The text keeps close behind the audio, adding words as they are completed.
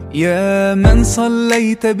يا من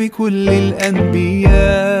صليت بكل الأنبياء،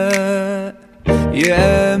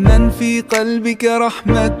 يا من في قلبك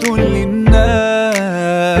رحمة للناس،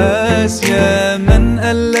 يا من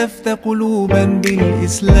ألفت قلوبا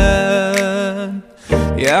بالإسلام،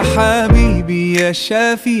 يا حبيبي يا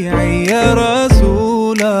شافعي يا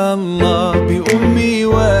رسول الله، بأمي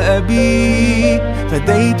وأبي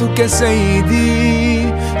فديتك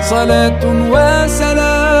سيدي، صلاة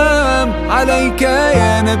وسلام عليك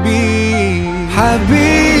يا نبي.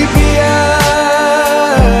 حبيبي يا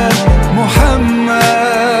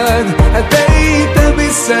محمد أتيت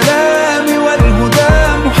بالسلام والهدى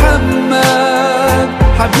محمد،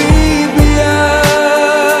 حبيبي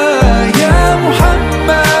يا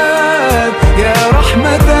محمد يا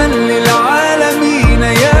رحمة للعالمين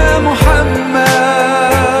يا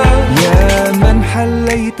محمد، يا من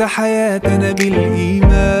حليت حياتنا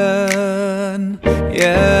بالإيمان،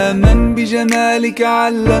 يا من بجمالك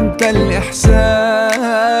علمت الإحسان،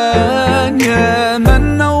 يا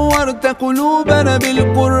من نورت قلوبنا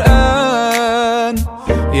بالقرآن،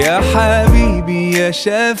 يا حبيبي يا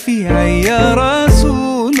شافعي يا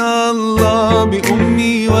رسول الله،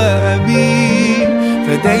 بأمي وأبي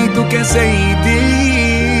فديتك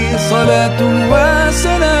سيدي، صلاة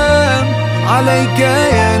وسلام عليك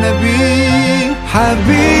يا نبي.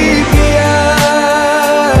 حبيبي يا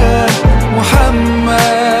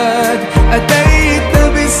محمد أتيت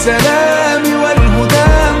بالسلام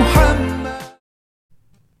والهدى محمد.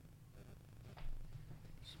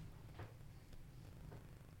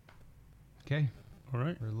 Okay. All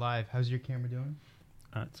right. We're live. How's your camera doing?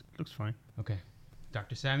 It looks fine. Okay.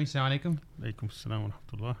 Dr. Sami, assalamu alaikum. Alaikum assalam wa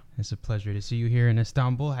rahmatullah. It's a pleasure to see you here in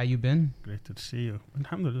Istanbul. How you been? Great to see you.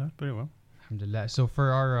 Alhamdulillah, very well. Alhamdulillah. So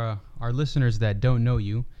for our listeners that don't know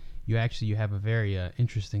you, you have a very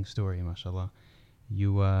interesting story, mashallah.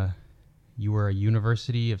 You were a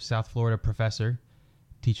University of South Florida professor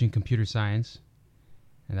teaching computer science,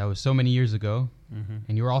 and that was so many years ago. Mm-hmm.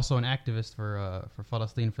 And you were also an activist for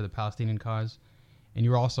Palestine, for the Palestinian cause, and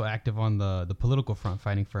you were also active on the political front,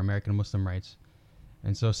 fighting for American Muslim rights.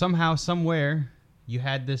 And so somehow, somewhere, you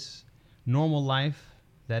had this normal life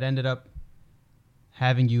that ended up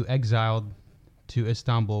having you exiled to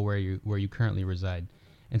Istanbul, where you currently reside.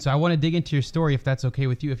 And so I want to dig into your story, if that's okay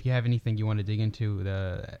with you. If you have anything you want to dig into,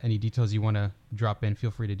 any details you want to drop in,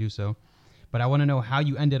 feel free to do so. But I want to know how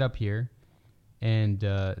you ended up here and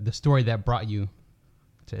the story that brought you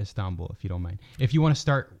to Istanbul, if you don't mind. If you want to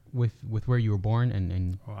start with where you were born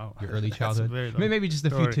and Wow. your early childhood. Maybe just a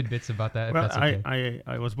few tidbits about that, Well, if that's okay.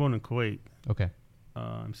 I was born in Kuwait. Okay.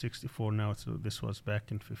 I'm 64 now, so this was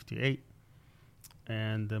back in 58.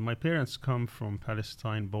 And my parents come from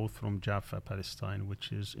Palestine, both from Jaffa, Palestine,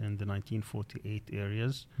 which is in the 1948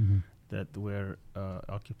 areas that were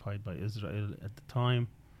occupied by Israel at the time.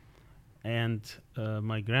 And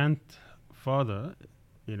my grandfather,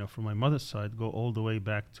 from my mother's side, go all the way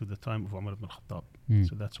back to the time of Umar ibn al-Khattab.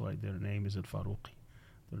 So that's why their name is al-Faruqi,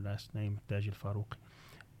 their last name, Taj al-Faruqi.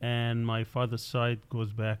 And my father's side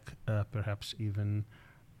goes back perhaps even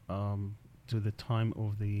to the time of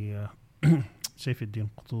the Saifuddin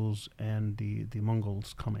Qutuz and the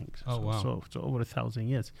Mongols coming. Oh, wow. So over 1,000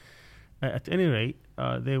 years. At any rate,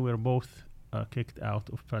 they were both kicked out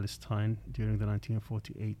of Palestine during the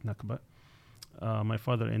 1948 Nakba. My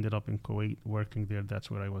father ended up in Kuwait working there. That's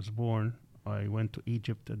where I was born. I went to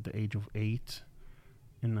Egypt at the age of 8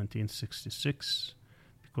 in 1966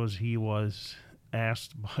 because he was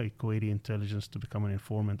asked by Kuwaiti intelligence to become an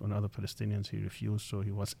informant on other Palestinians. He refused, so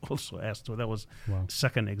he was also asked. So that was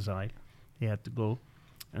second exile. He had to go.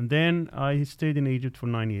 And then I stayed in Egypt for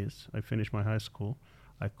 9 years. I finished my high school.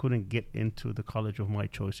 I couldn't get into the college of my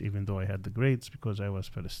choice, even though I had the grades, because I was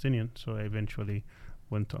Palestinian. So I eventually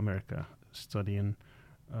went to America studying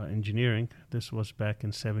engineering. This was back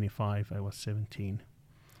in 75. I was 17.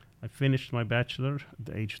 I finished my bachelor at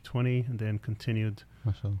the age of 20 and then continued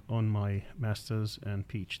on my master's and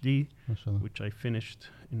PhD, which I finished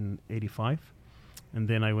in 85. And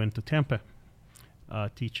then I went to Tampa,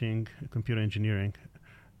 teaching computer engineering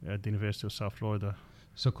at the University of South Florida.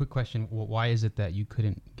 So quick question, why is it that you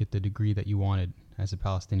couldn't get the degree that you wanted as a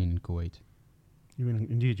Palestinian in Kuwait? Even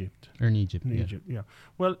in Egypt. Or in Egypt, Egypt, yeah.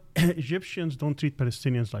 Well, Egyptians don't treat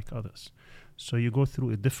Palestinians like others. So you go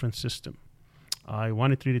through a different system. I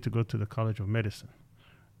wanted really to go to the College of Medicine.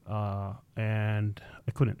 And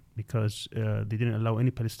I couldn't because they didn't allow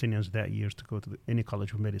any Palestinians that year to go to any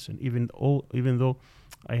College of Medicine, even though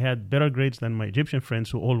I had better grades than my Egyptian friends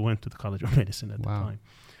who all went to the College of Medicine at the time.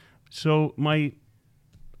 So my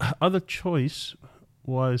other choice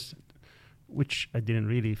was which I didn't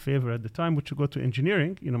really favor at the time, which to go to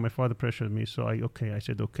engineering. My father pressured me, so I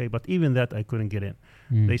said okay. But even that, I couldn't get in.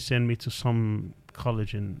 They sent me to some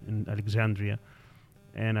college in Alexandria,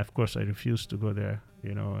 and of course I refused to go there.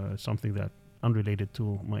 Something that unrelated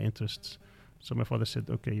to my interests. So my father said,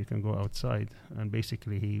 okay, you can go outside, and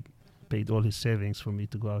basically he paid all his savings for me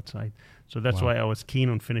to go outside. So that's why I was keen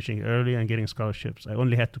on finishing early and getting scholarships. I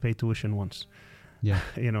only had to pay tuition once. Yeah.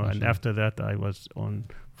 And after that I was on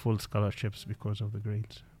full scholarships because of the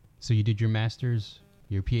grades. So you did your master's,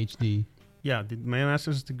 your PhD. Yeah, did my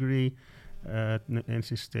master's degree at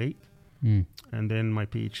NC State, and then my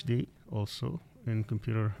PhD also in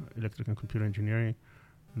electrical and computer engineering.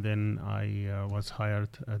 Then I was hired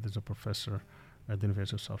as a professor at the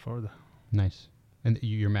University of South Florida. Nice. And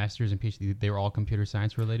your master's and PhD, they were all computer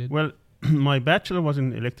science related? Well, my bachelor was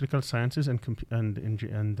in electrical sciences and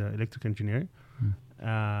electrical engineering.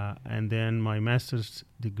 And then my master's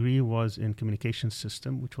degree was in communication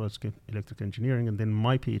system, which was electrical engineering. And then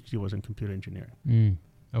my PhD was in computer engineering.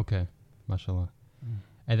 Okay. MashaAllah.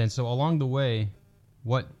 And then so along the way,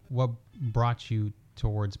 what brought you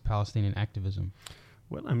towards Palestinian activism?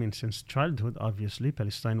 Well, I mean, since childhood, obviously,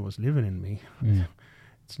 Palestine was living in me.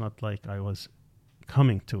 It's not like I was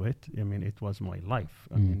coming to it. I mean, it was my life.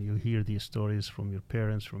 I mean, you hear these stories from your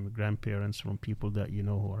parents, from your grandparents, from people that you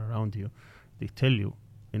know who are around you. They tell you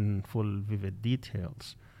in full, vivid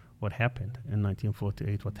details what happened in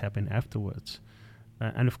 1948, what happened afterwards.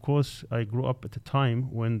 And of course, I grew up at a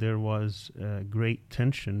time when there was great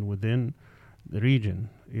tension within the region,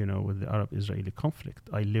 with the Arab-Israeli conflict.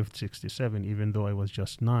 I lived 67, even though I was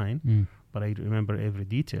just 9, but I remember every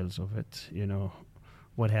details of it,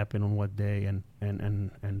 what happened on what day and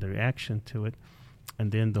the reaction to it.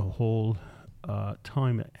 And then the whole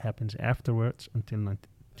time that happens afterwards until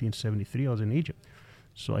 1973, I was in Egypt.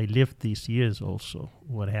 So I lived these years also,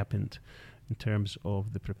 what happened in terms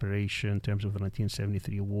of the preparation, in terms of the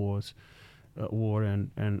 1973 war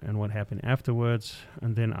and what happened afterwards.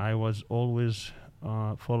 And then I was always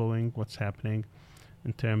following what's happening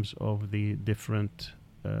in terms of the different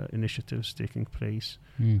initiatives taking place,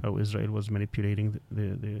 how Israel was manipulating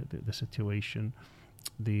the situation,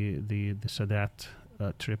 the Sadat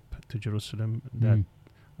trip to Jerusalem that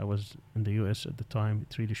I was in the US at the time.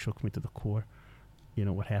 It really shook me to the core,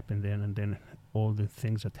 what happened then, and then all the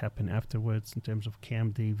things that happened afterwards in terms of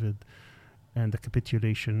Camp David and the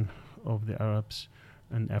capitulation of the Arabs,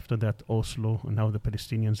 and after that Oslo, and how the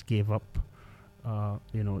Palestinians gave up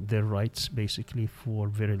their rights basically for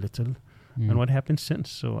very little, and what happened since.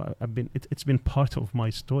 So it's been part of my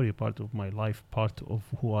story, part of my life, part of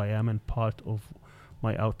who I am, and part of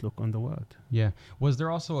my outlook on the world. Yeah. Was there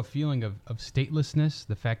also a feeling of statelessness,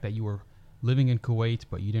 the fact that you were living in Kuwait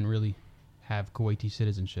but you didn't really have Kuwaiti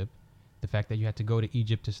citizenship, the fact that you had to go to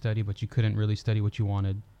Egypt to study but you couldn't really study what you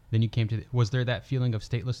wanted, then you came to was there that feeling of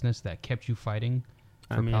statelessness that kept you fighting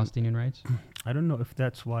for Palestinian rights? I don't know if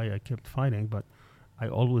that's why I kept fighting, but I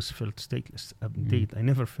always felt stateless. Indeed, I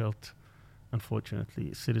never felt,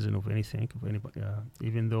 unfortunately, a citizen of anything, of anybody.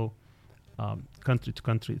 Even though country to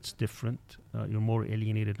country it's different. You're more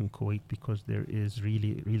alienated in Kuwait because there is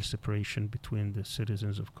real separation between the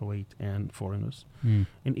citizens of Kuwait and foreigners.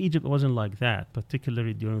 In Egypt, it wasn't like that,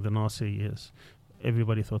 particularly during the Nasser years.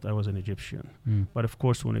 Everybody thought I was an Egyptian. But of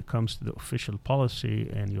course, when it comes to the official policy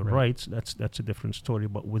and your rights, that's a different story.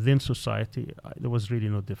 But within society, there was really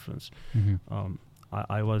no difference.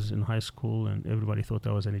 I was in high school and everybody thought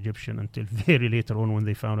I was an Egyptian until very later on when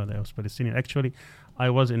they found out I was Palestinian. Actually, I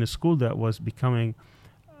was in a school that was became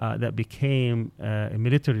a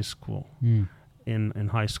military school in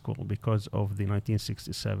high school because of the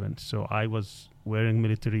 1967. So I was wearing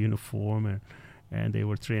military uniform and they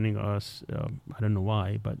were training us. I don't know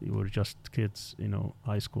why, but we were just kids,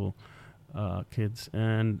 high school kids,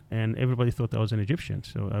 and everybody thought I was an Egyptian.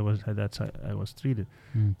 So that's how I was treated.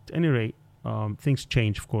 At any rate, things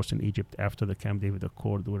changed, of course, in Egypt after the Camp David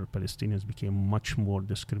Accord, where Palestinians became much more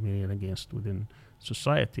discriminated against within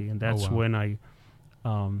society, and that's when I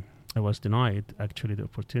was denied actually the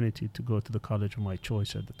opportunity to go to the college of my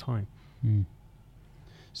choice at the time.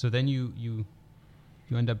 So then you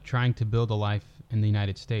end up trying to build a life in the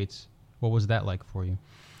United States. What was that like for you?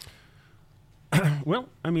 Well,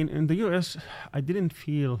 I mean, in the U.S., I didn't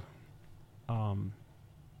feel.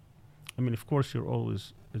 Of course, you're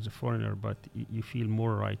always as a foreigner, but you feel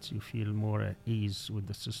more rights, you feel more at ease with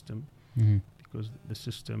the system, because the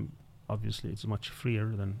system, obviously, is much freer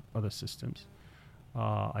than other systems.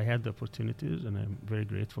 I had the opportunities, and I'm very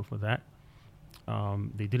grateful for that.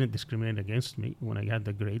 They didn't discriminate against me. When I had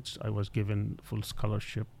the grades, I was given full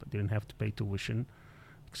scholarship. I didn't have to pay tuition,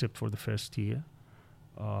 except for the first year.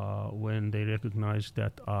 when they recognized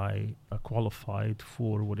that I qualified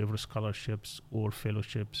for whatever scholarships or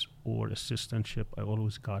fellowships or assistantship, I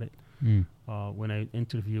always got it. When I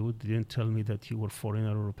interviewed, they didn't tell me that you were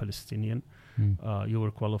foreigner or a Palestinian. You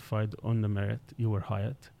were qualified on the merit. You were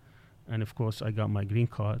hired. And of course, I got my green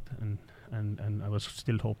card, and I was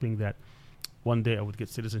still hoping that one day I would get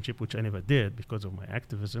citizenship, which I never did because of my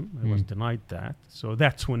activism. I was denied that. So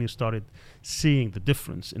that's when you started seeing the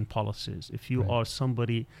difference in policies. If you are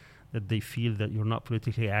somebody that they feel that you're not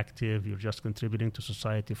politically active, you're just contributing to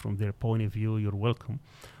society from their point of view, you're welcome.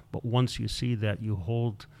 But once you see that you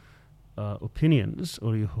hold opinions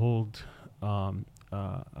or you hold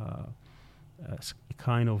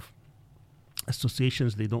kind of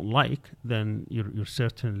associations they don't like, then you're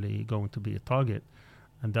certainly going to be a target.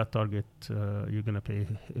 And that target, you're going to pay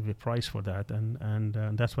a heavy price for that. And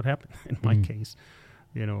that's what happened in my case.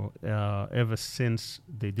 You know, ever since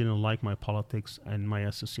they didn't like my politics and my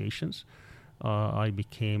associations, I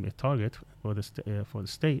became a target for the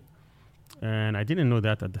state. And I didn't know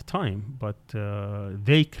that at the time, but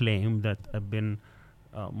they claim that I've been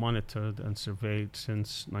monitored and surveyed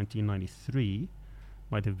since 1993.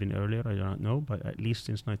 Might have been earlier, I don't know, but at least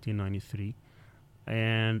since 1993.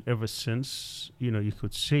 And ever since, you know, you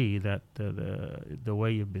could see that the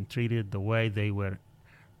way you've been treated, the way they were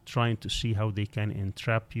trying to see how they can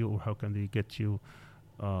entrap you or how can they get you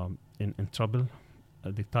in trouble,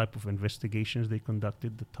 the type of investigations they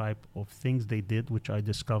conducted, the type of things they did, which I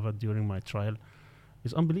discovered during my trial,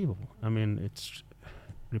 is unbelievable. I mean, it's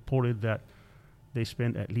reported that they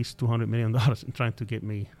spent at least $200 million in trying to get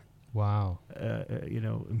me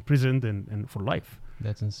imprisoned and for life.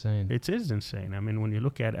 That's insane. It is insane. I mean, when you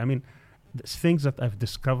look at it, I mean, things that I've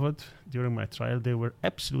discovered during my trial, they were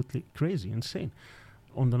absolutely crazy, insane.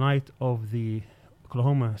 On the night of the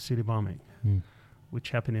Oklahoma City bombing, which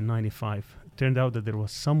happened in 95, it turned out that there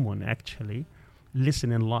was someone actually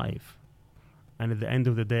listening live. And at the end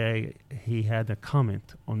of the day, he had a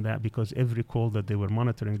comment on that because every call that they were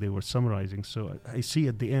monitoring, they were summarizing. So I see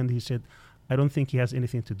at the end, he said, I don't think he has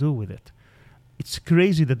anything to do with it. It's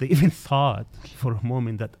crazy that they even thought for a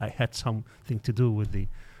moment that I had something to do with the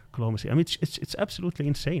Oklahoma City. I mean, it's absolutely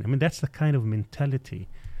insane. I mean, that's the kind of mentality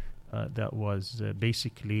that was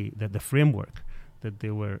basically the framework that they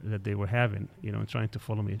were having, you know, trying to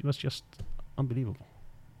follow me. It was just unbelievable.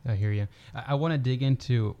 I hear you. I want to dig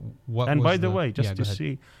into what. And was by the way, just to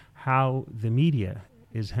see how the media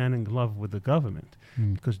is hand in glove with the government,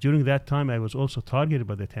 because during that time I was also targeted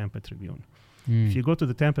by the Tampa Tribune. If you go to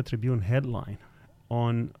the Tampa Tribune headline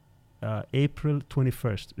on April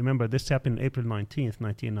 21st, remember this happened April 19th,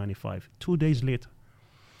 1995, 2 days later,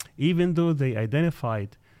 even though they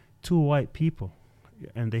identified two white people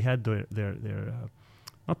and they had their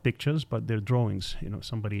not pictures, but their drawings, you know,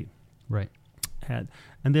 somebody had.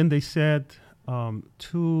 And then they said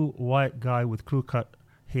two white guy with crew cut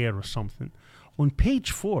hair or something. On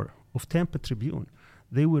page 4 of Tampa Tribune,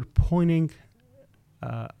 they were pointing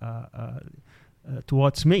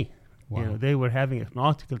towards me. Wow. You know, they were having an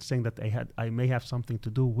article saying that I may have something to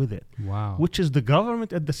do with it. Wow. Which is the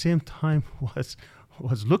government at the same time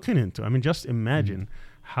was looking into. I mean, just imagine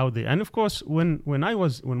how they. And of course, when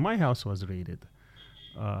my house was raided,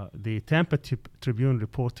 the Tampa Tribune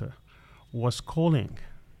reporter was calling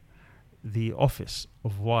the office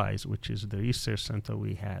of WISE, which is the research center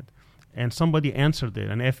we had, and somebody answered it,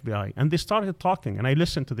 an FBI, and they started talking, and I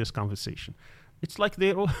listened to this conversation. It's like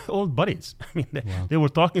they're all old buddies. I mean, they were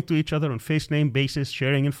talking to each other on face-name basis,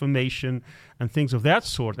 sharing information and things of that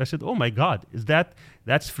sort. I said, oh my God,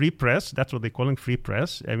 that's free press? That's what they're calling free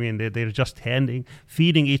press? I mean, they're just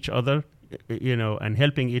feeding each other, you know, and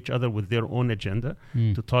helping each other with their own agenda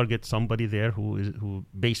to target somebody there who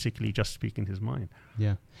basically just speaking his mind.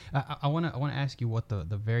 Yeah. I want to ask you what the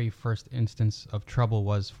very first instance of trouble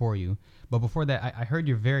was for you. But before that, I heard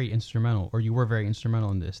you were very instrumental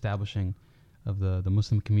in the establishing of the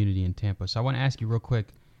Muslim community in Tampa. So I want to ask you real quick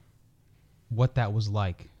what that was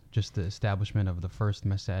like, just the establishment of the first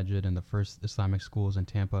masajid and the first Islamic schools in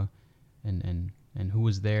Tampa, and who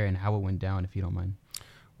was there and how it went down, if you don't mind.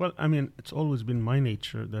 Well, I mean, it's always been my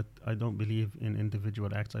nature that I don't believe in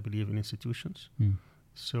individual acts. I believe in institutions.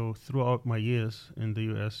 So throughout my years in the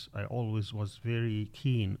U.S., I always was very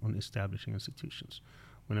keen on establishing institutions.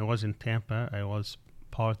 When I was in Tampa, I was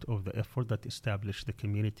part of the effort that established the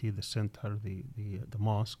community, the center, the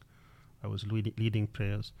mosque. I was leading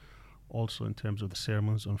prayers, also in terms of the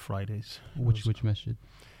sermons on Fridays. Which masjid?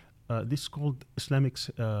 this called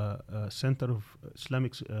Center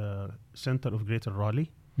of Greater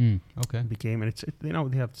Raleigh. Okay. Became, and it's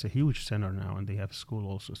a huge center now, and they have school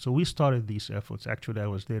also. So we started these efforts. Actually, I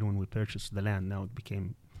was there when we purchased the land. Now it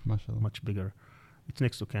became Mashallah. much bigger. It's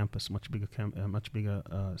next to campus, much bigger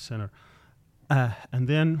center. And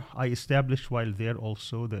then I established while there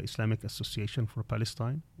also the Islamic Association for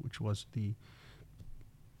Palestine, which was the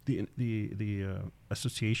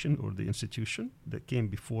association or the institution that came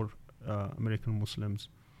before American Muslims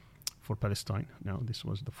for Palestine. Now this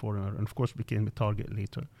was the foreigner, and of course became the target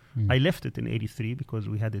later. I left it in '83 because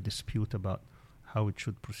we had a dispute about how it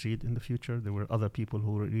should proceed in the future. There were other people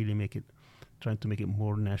who were really trying to make it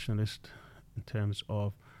more nationalist in terms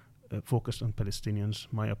of focused on Palestinians.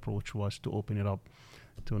 My approach was to open it up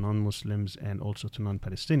to non-Muslims and also to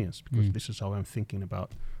non-Palestinians, because this is how I'm thinking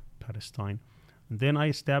about Palestine. And then I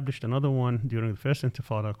established another one during the first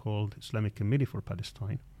Intifada called Islamic Committee for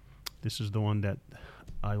Palestine. This is the one that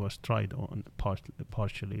I was tried on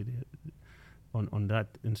partially on that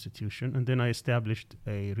institution. And then I established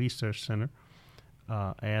a research center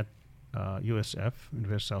at USF,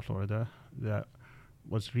 University of South Florida, that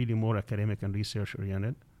was really more academic and research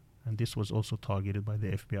oriented. And this was also targeted by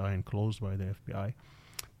the FBI and closed by the FBI.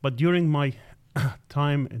 But during my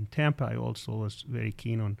time in Tampa, I also was very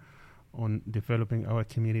keen on developing our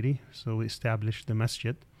community. So we established the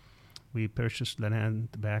masjid. We purchased the land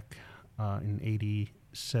back in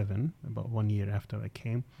 '87, about 1 year after I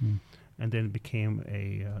came. And then it became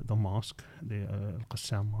the mosque, the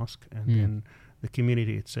Al-Qassam Mosque. And then the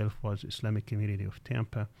community itself was Islamic Community of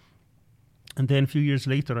Tampa. And then a few years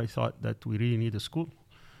later, I thought that we really need a school.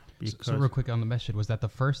 So real quick on the masjid, was that the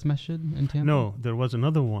first masjid in Tampa? No, there was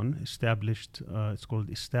another one established. It's called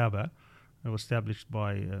Istaba. It was established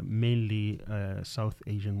by mainly South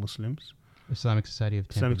Asian Muslims. Islamic Society of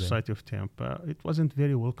Tampa. Islamic Society of Tampa. It wasn't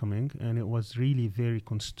very welcoming, and it was really very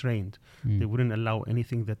constrained. They wouldn't allow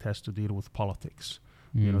anything that has to deal with politics.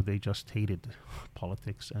 They just hated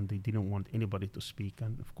politics, and they didn't want anybody to speak.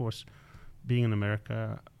 And of course, being in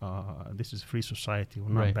America, this is a free society.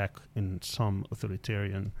 We're not back in some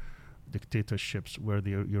authoritarian dictatorships where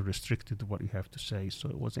you're restricted to what you have to say. So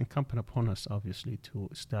it was incumbent upon us, obviously, to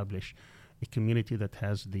establish a community that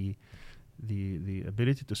has the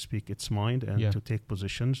ability to speak its mind and to take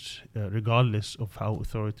positions, regardless of how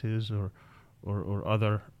authorities or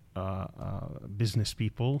other business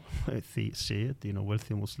people say it.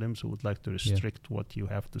 Wealthy Muslims who would like to restrict what you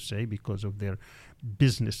have to say because of their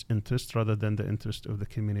business interest rather than the interest of the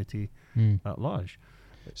community at large.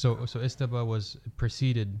 So Istaba was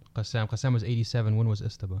preceded Qassam. Qassam was 87. When was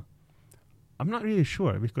Istaba? I'm not really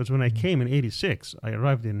sure, because when I came in '86, I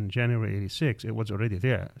arrived in January '86. It was already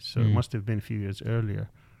there, so it must have been a few years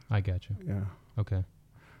earlier. I got you. Yeah. Okay.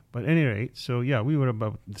 But at any rate, so we were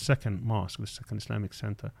about the second mosque, the second Islamic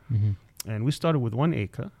center. And we started with 1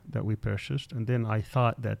 acre that we purchased. And then I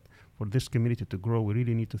thought that for this community to grow, we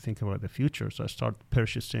really need to think about the future. So I started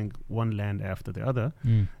purchasing one land after the other.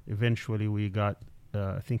 Eventually, we got,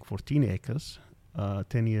 I think, 14 acres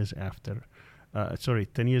 10 years after.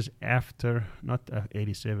 10 years after, not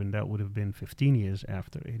 87, that would have been 15 years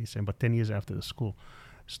after 87, but 10 years after the school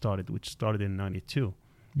started, which started in '92.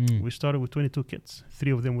 We started with 22 kids.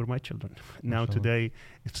 3 of them were my children. Now today,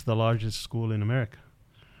 it's the largest school in America.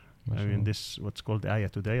 I mean, this what's called AYA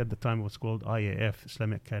today. At the time, it was called IAF,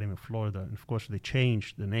 Islamic Academy of Florida. And of course, they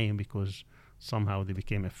changed the name because somehow they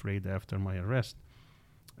became afraid after my arrest.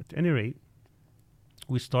 At any rate,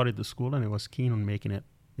 we started the school, and I was keen on making it,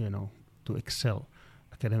 to excel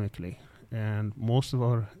academically. And most of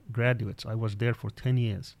our graduates, I was there for 10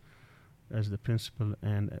 years as the principal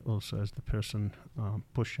and also as the person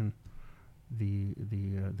pushing the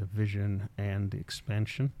vision and the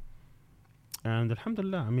expansion. And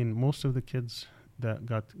alhamdulillah, I mean, most of the kids that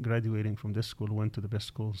got graduating from this school went to the best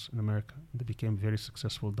schools in America. They became very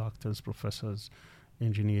successful doctors, professors,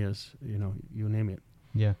 engineers, you name it.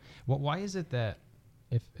 Yeah. Well, why is it that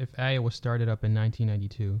if AYA was started up in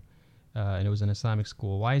 1992 and it was an Islamic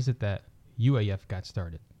school, why is it that UAF got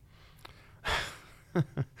started?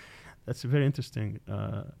 That's a very interesting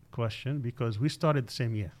question, because we started the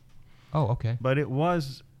same year. Oh, okay. But it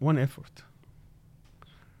was one effort.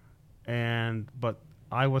 But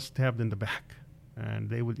I was stabbed in the back, and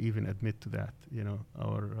they would even admit to that,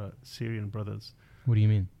 our Syrian brothers. What do you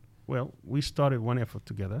mean? Well, we started one effort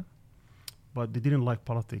together, but they didn't like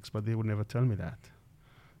politics, but they would never tell me that.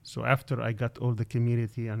 So after I got all the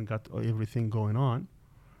community and got everything going on,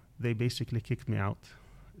 they basically kicked me out.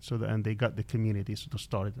 And they got the community to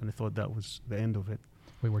start it, and I thought that was the end of it.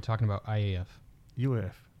 Wait, we're talking about IAF.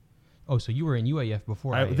 UAF. Oh, so you were in UAF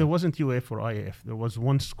before IAF. There wasn't UAF or IAF. There was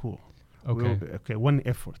one school. Okay. One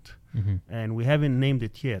effort. Mm-hmm. And we haven't named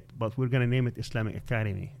it yet, but we're going to name it Islamic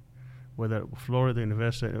Academy. Whether Florida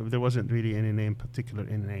University, there wasn't really any particular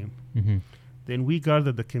name. Mm-hmm. Then we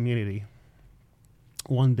gathered the community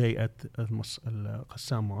one day at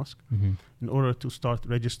Al-Qassam Mosque Mm-hmm. in order to start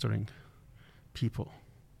registering people.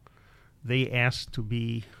 They asked to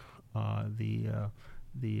be the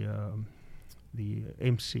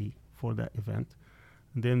MC for that event.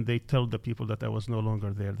 And then they told the people that I was no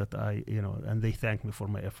longer there, that and they thanked me for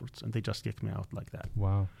my efforts, and they just kicked me out like that.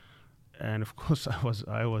 Wow. And of course,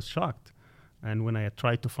 I was shocked. And when I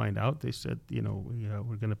tried to find out, they said,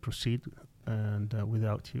 we're going to proceed and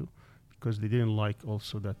without you, because they didn't like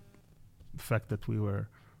also the fact that we were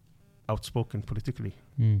outspoken politically.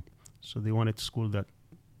 Mm. So they wanted a school that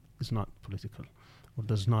is not political or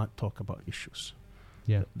does not talk about issues.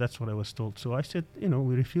 Yeah. That's what I was told. So I said,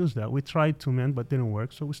 we refused that. We tried to mend, but didn't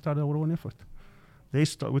work. So we started our own effort.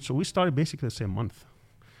 So we started basically the same month.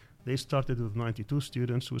 They started with 92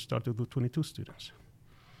 students. We started with 22 students.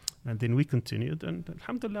 And then we continued, and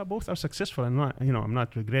alhamdulillah, both are successful. And I'm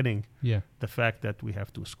not regretting the fact that we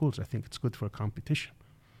have two schools. I think it's good for competition.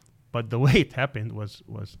 But the way it happened was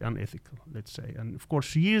unethical, let's say. And of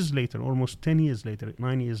course, years later, almost 10 years later,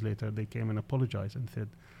 9 years later, they came and apologized and said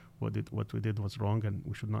what we did was wrong and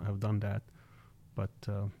we should not have done that. But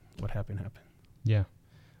what happened. Yeah.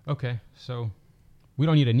 Okay. So we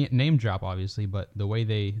don't need a name drop, obviously, but the way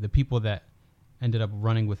the people that ended up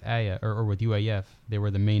running with AYA or with UAF, they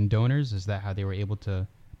were the main donors. Is that how they were able to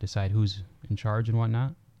decide who's in charge and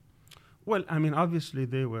whatnot? Well, I mean, obviously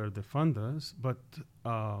they were the funders, but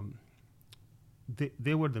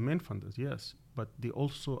they were the main funders, yes. But they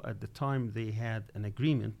also, at the time, they had an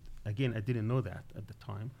agreement. Again, I didn't know that at the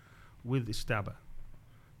time, with Istaba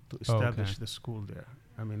to establish the school there.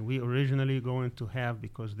 I mean, we originally going to have,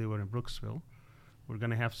 because they were in Brooksville, we're going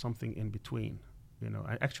to have something in between.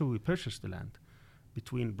 Actually, we purchased the land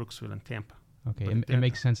between Brooksville and Tampa. Okay, it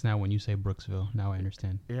makes sense now when you say Brooksville. Now I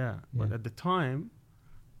understand. Yeah, but at the time,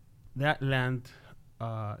 that land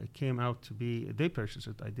it came out to be, they purchased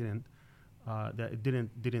it, I didn't, that it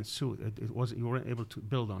didn't suit. You weren't able to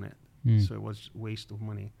build on it. So it was waste of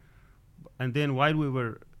money. And then while we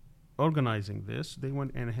were organizing this, they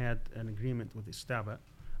went and had an agreement with Istaba.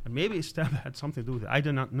 And maybe Istaba had something to do with it. I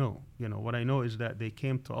do not know. What I know is that they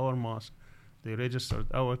came to our mosque, they registered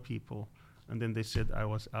our people, and then they said I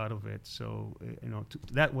was out of it. So,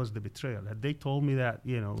 that was the betrayal. Had they told me that,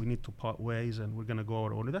 we need to part ways and we're going to go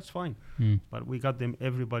our own, that's fine. But we got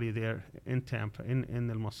everybody there in Tampa, in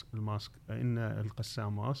the mosque, in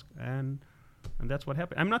Al-Qassam Mosque, and that's what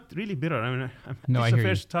happened. I'm not really bitter. I mean, it's the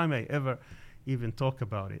first time I ever even talk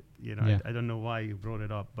about it. I don't know why you brought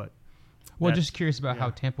it up, but well, just curious about how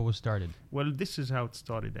Tampa was started. Well, this is how it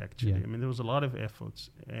started, actually. I mean, there was a lot of efforts,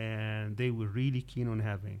 and they were really keen on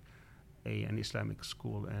having an Islamic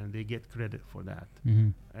school, and they get credit for that.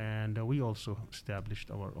 Mm-hmm. And we also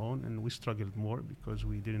established our own, and we struggled more because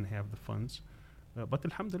we didn't have the funds. But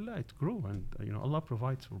alhamdulillah, it grew, and Allah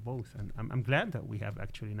provides for both. And I'm glad that we have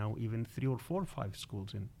actually now even 3 or 4 or 5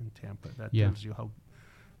 schools in Tampa. That tells you how,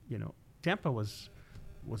 Tampa was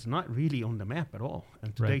not really on the map at all.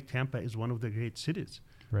 And today Tampa is one of the great cities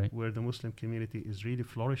where the Muslim community is really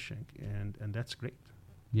flourishing, and that's great.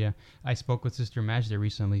 Yeah. I spoke with Sister Majda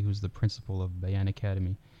recently, who's the principal of Bayan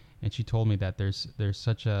Academy, and she told me that there's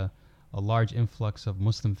such a large influx of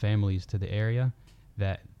Muslim families to the area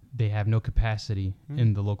that they have no capacity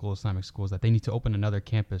in the local Islamic schools, that they need to open another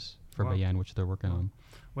campus for Bayan, which they're working on.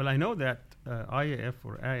 Well, I know that IAF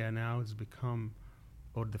or AYA now has become,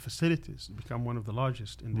 or the facilities become one of the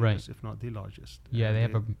largest in the US, if not the largest. Yeah, they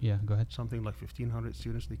have go ahead. Something like 1,500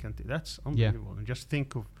 students they can take. That's unbelievable. And just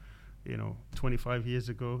think of, 25 years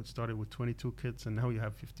ago, it started with 22 kids, and now you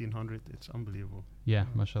have 1,500. It's unbelievable. Yeah,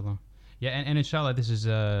 mashallah. Yeah, and inshallah, this is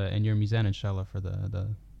in your mizan, inshallah, for the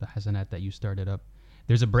hasanat that you started up.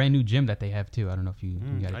 There's a brand new gym that they have too. I don't know if you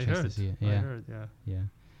got a chance to see it. Yeah, I heard, yeah.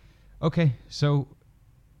 Okay, so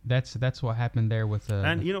that's what happened there with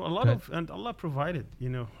and a lot of, and Allah provided,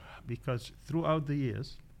 because throughout the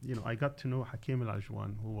years, I got to know Hakim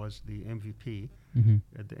Al-Ajwan, who was the MVP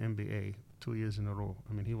at the NBA 2 years in a row.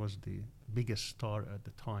 I mean, he was the biggest star at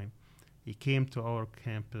the time. He came to our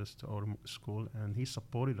campus, to our school, and he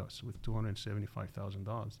supported us with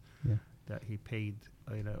 $275,000 that he paid,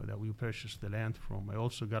 that we purchased the land from. I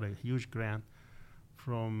also got a huge grant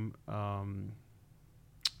from,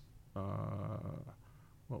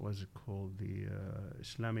 what was it called? The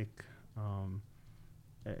Islamic,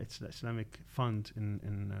 it's the Islamic fund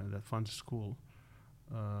in that funds school.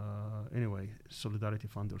 anyway, Solidarity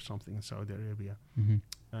Fund or something in Saudi Arabia,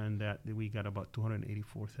 and that we got about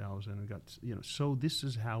 284,000. We got, so this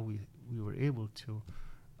is how we were able to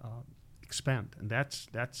expand, and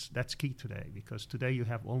that's key today, because today you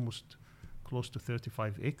have almost close to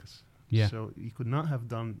 35 acres. Yeah. So you could not have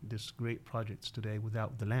done this great projects today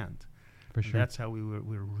without the land. For sure. That's how we're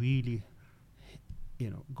really,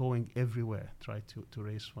 going everywhere, try to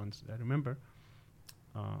raise funds. I remember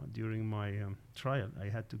during my trial, I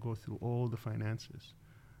had to go through all the finances,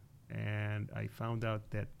 and I found out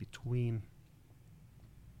that between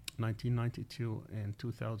 1992 and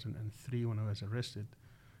 2003, when I was arrested,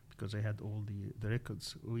 because I had all the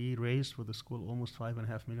records, we raised for the school almost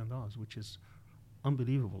 $5.5 million, which is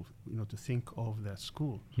unbelievable, to think of that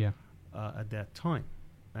school at that time.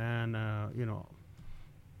 And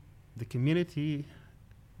the community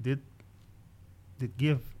did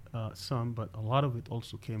give some, but a lot of it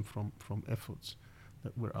also came from efforts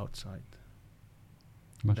that were outside.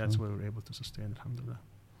 That's where we were able to sustain, alhamdulillah.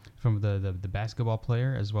 From the basketball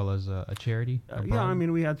player as well as a charity? Yeah, I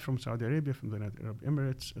mean, we had from Saudi Arabia, from the United Arab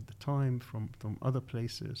Emirates at the time, from other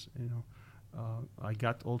places, I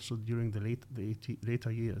got also during the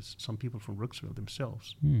later years some people from Brooksville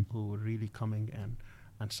themselves who were really coming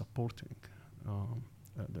and supporting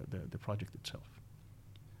the project itself.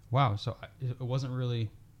 Wow, so it wasn't really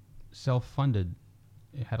self-funded.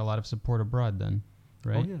 It had a lot of support abroad then,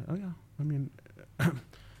 right? Oh yeah. I mean,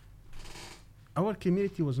 our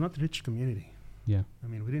community was not a rich community. Yeah. I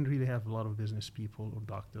mean, we didn't really have a lot of business people or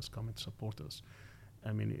doctors come and support us.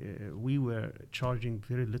 I mean, we were charging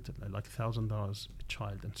very little, like $1,000 a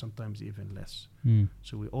child, and sometimes even less.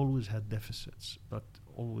 So we always had deficits, but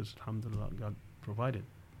always, alhamdulillah, God provided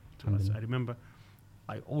to us. I remember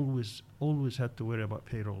I always had to worry about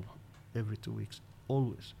payroll every 2 weeks,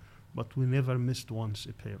 always. But we never missed once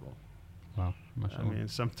a payroll. Wow, mashallah. I mean,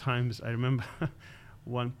 sometimes I remember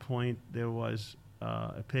one point there was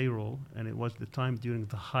a payroll, and it was the time during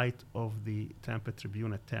the height of the Tampa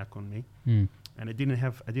Tribune attack on me. And I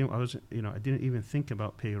didn't even think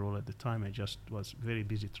about payroll at the time. I just was very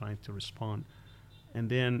busy trying to respond. And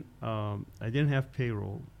then I didn't have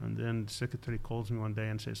payroll. And then the secretary calls me one day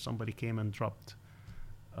and says somebody came and dropped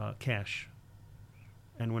cash.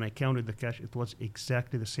 And when I counted the cash, it was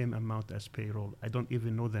exactly the same amount as payroll. I don't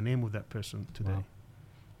even know the name of that person today. Wow.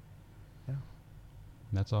 Yeah.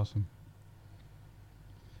 That's awesome.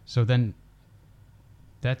 So then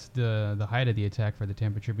that's the height of the attack for the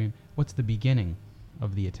Tampa Tribune. What's the beginning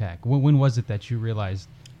of the attack? When was it that you realized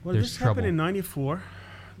there's this trouble? happened in 94.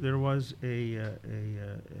 There was a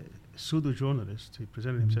pseudo-journalist. He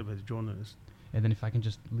presented himself as a journalist. And then if I can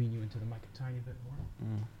just lean you into the mic a tiny bit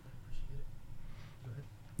more.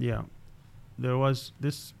 Yeah. There was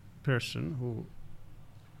this person who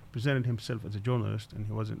presented himself as a journalist, and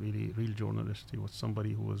he wasn't really a real journalist. He was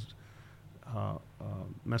somebody who was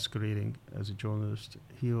masquerading as a journalist.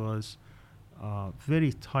 He was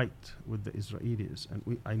very tight with the Israelis,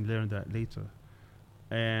 and I learned that later.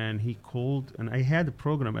 And he called, and I had a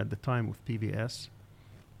program at the time with PBS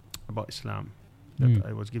about Islam that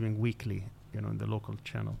I was giving weekly, in the local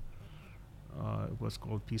channel. It was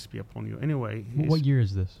called Peace Be Upon You. Anyway. What year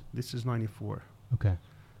is this? This is 94. Okay.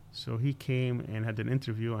 So he came and had an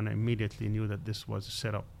interview, and I immediately knew that this was a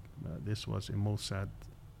setup. This was a Mossad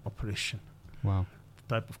operation. Wow.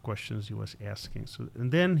 The type of questions he was asking. So,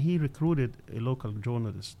 and then he recruited a local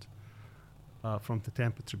journalist from the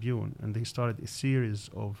Tampa Tribune, and they started a series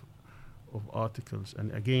of articles.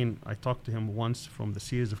 And again, I talked to him once from the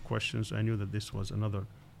series of questions. I knew that this was another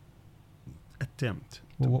attempt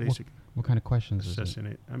to basically what kind of questions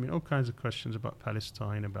assassinate. I mean, all kinds of questions about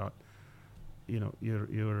Palestine, about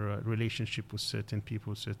your relationship with certain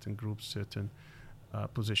people, certain groups, certain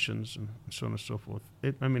positions, and so on and so forth.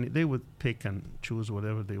 They would pick and choose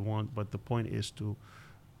whatever they want, but the point is to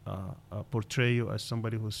portray you as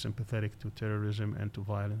somebody who's sympathetic to terrorism and to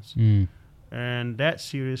violence. And that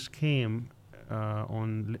series came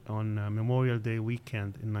on Memorial Day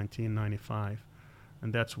weekend in 1995,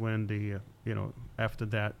 and that's when after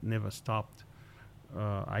that never stopped.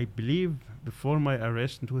 I believe before my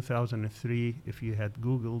arrest in 2003, if you had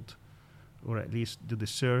Googled or at least did the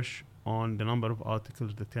search on the number of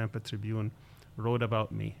articles the Tampa Tribune wrote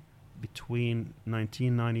about me between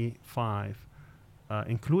 1995,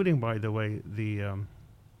 including, by the way, the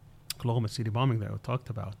Oklahoma City bombing that I talked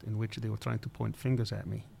about, in which they were trying to point fingers at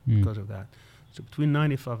me because of that. So between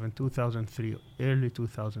 95 and 2003, early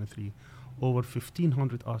 2003, over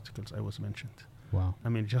 1,500 articles I was mentioned. Wow. I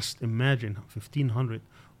mean, just imagine 1,500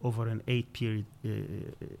 over an 8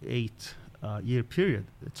 year period.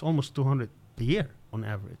 It's almost 200 a year on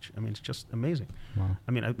average. I mean, it's just amazing. Wow.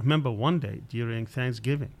 I mean, I remember one day during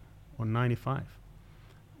Thanksgiving on 95.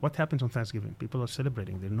 What happens on Thanksgiving? People are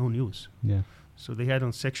celebrating. There's no news. Yeah. So they had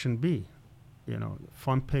on Section B,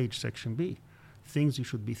 front page Section B, things you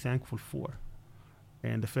should be thankful for.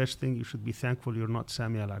 And the first thing you should be thankful you're not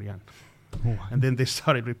Sami Al-Aryan. And then they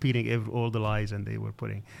started repeating all the lies and they were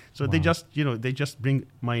putting. So Wow. they just bring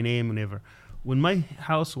my name whenever. When my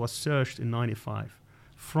house was searched in 95,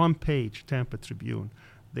 front page Tampa Tribune,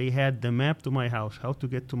 they had the map to my house, how to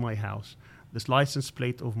get to my house, this license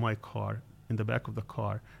plate of my car in the back of the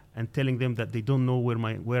car, and telling them that they don't know where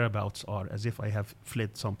my whereabouts are, as if I have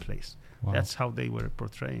fled someplace. Wow. That's how they were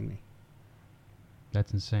portraying me.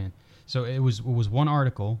 That's insane. So it was one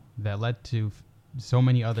article that led to so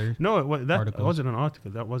many other. No, that articles. wasn't an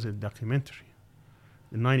article. That was a documentary.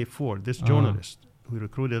 In '94, this journalist who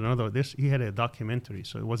recruited he had a documentary.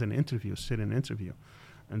 So it was an interview, sit-in interview,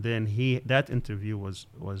 and then that interview was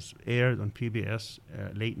aired on PBS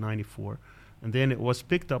late '94, and then it was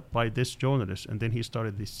picked up by this journalist, and then he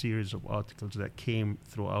started this series of articles that came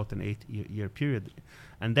throughout an 8-year period.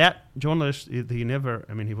 And that journalist,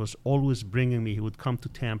 he was always bringing me. He would come to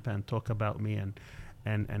Tampa and talk about me and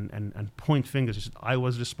point fingers. He said, I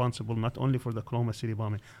was responsible not only for the Oklahoma City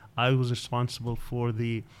bombing, I was responsible for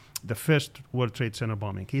the first World Trade Center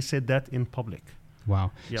bombing. He said that in public.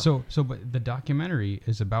 Wow. Yeah. So but the documentary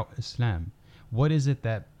is about Islam. What is it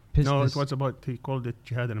that pissed No, this? it was about, he called it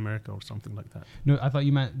Jihad in America or something like that. No, I thought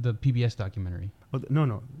you meant the PBS documentary.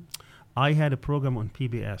 No. I had a program on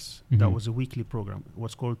PBS that Mhm. was a weekly program. It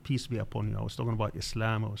was called Peace Be Upon You. I was talking about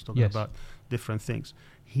Islam. I was talking Yes. about different things.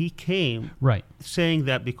 He came Right. saying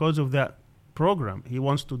that because of that program, he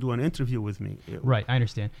wants to do an interview with me. Right, I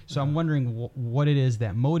understand. So I'm wondering what it is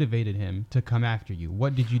that motivated him to come after you.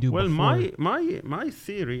 What did you do Well, before? my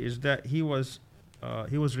theory is that he was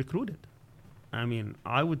recruited. I mean,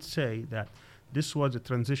 I would say that this was a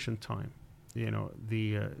transition time.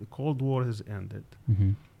 The Cold War has ended.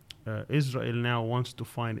 Mhm. Israel now wants to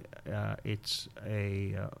find its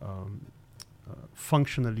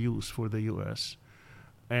functional use for the U.S.,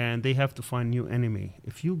 and they have to find new enemy.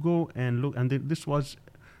 If you go and look, and this was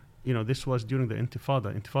during the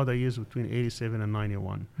Intifada years between 87 and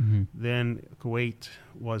 91. Mhm. Then Kuwait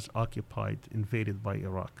was occupied, invaded by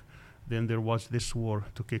Iraq. Then there was this war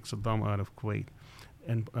to kick Saddam out of Kuwait.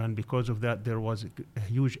 And because of that, there was a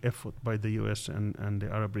huge effort by the U.S. and the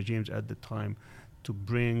Arab regimes at the time to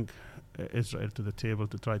bring Israel to the table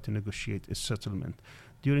to try to negotiate a settlement.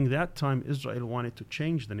 During that time, Israel wanted to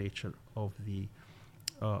change the nature of the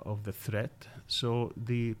threat. So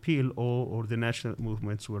the PLO or the national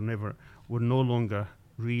movements were no longer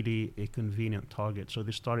really a convenient target. So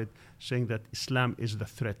they started saying that Islam is the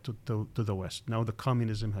threat to the West. Now the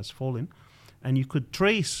communism has fallen, and you could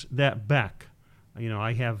trace that back.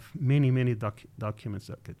 I have many documents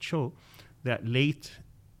that could show that late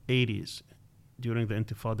 80s, during the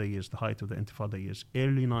Intifada years, the height of the Intifada years,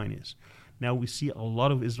 early 90s. Now we see a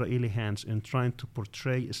lot of Israeli hands in trying to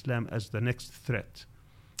portray Islam as the next threat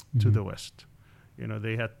to Mhm. the West.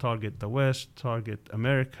 They had target the West, target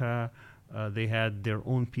America. They had their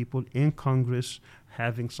own people in Congress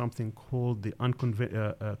having something called the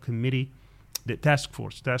committee, the task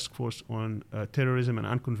force on terrorism and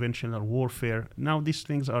unconventional warfare. Now these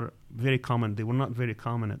things are very common. They were not very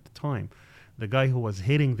common at the time. The guy who was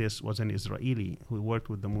heading this was an Israeli who worked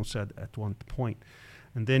with the Mossad at one point.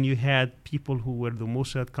 And then you had people who were the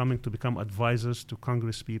Mossad coming to become advisors to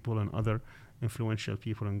Congress people and other influential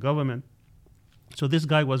people in government. So this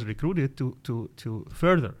guy was recruited to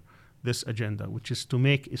further this agenda, which is to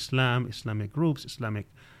make Islamic groups, Islamic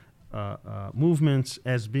movements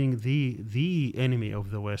as being the enemy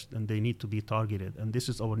of the West, and they need to be targeted. And this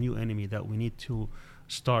is our new enemy that we need to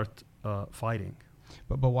start fighting.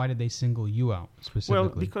 But why did they single you out specifically? Well,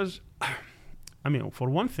 because for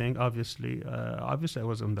one thing, obviously I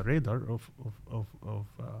was on the radar of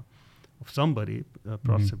somebody,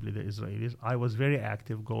 possibly the Israelis. I was very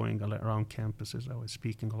active going around campuses. I was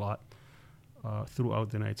speaking a lot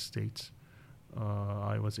throughout the United States.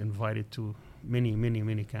 I was invited to many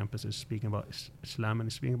campuses speaking about Islam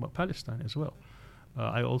and speaking about Palestine as well.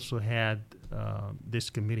 I also had this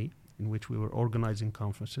committee in which we were organizing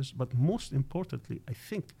conferences, but most importantly, I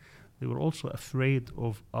think they were also afraid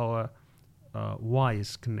of our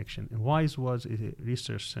WISE connection. And WISE was a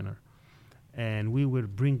research center, and we were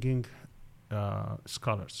bringing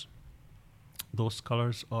scholars. Those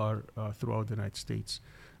scholars are throughout the United States,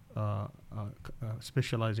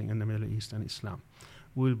 specializing in the Middle East and Islam.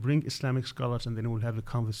 We'll bring Islamic scholars, and then we'll have a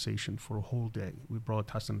conversation for a whole day. We brought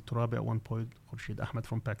Hassan Turabi at one point, Khurshid Ahmed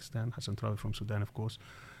from Pakistan, Hassan Turabi from Sudan, of course.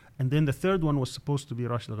 And then the third one was supposed to be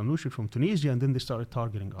Rashid al-Ghannouchi from Tunisia, and then they started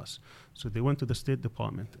targeting us. So they went to the State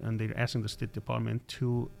Department, and they're asking the State Department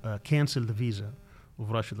to cancel the visa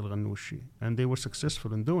of Rashid al-Ghannouchi. And they were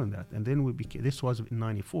successful in doing that. And then we became, this was in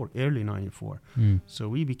 94, early 94. So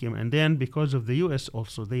we became, and then because of the U.S.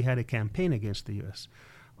 also, they had a campaign against the U.S.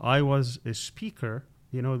 I was a speaker.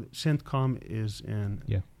 You know, CENTCOM is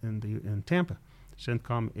in Tampa.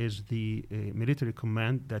 CENTCOM is the military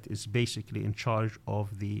command that is basically in charge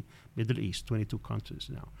of the Middle East, 22 countries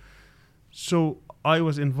now. So I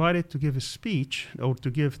was invited to give a speech, or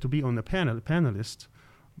to be on the panelist,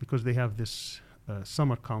 because they have this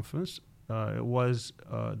summer conference. It was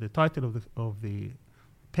the title of the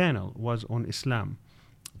panel was on Islam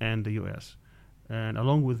and the U.S. And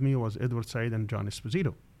along with me was Edward Said and John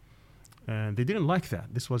Esposito. And they didn't like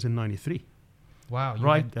that. This was in 93. Wow, you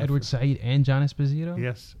right, had Edward Said and John Esposito?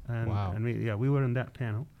 Yes, and, wow. and we were in that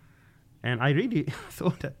panel, and I really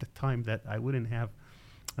thought at the time that I wouldn't have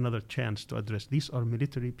another chance to address. These are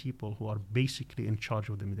military people who are basically in charge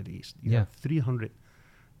of the Middle East. You have 300,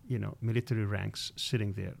 military ranks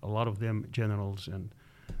sitting there. A lot of them generals and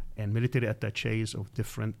military attachés of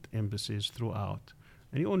different embassies throughout,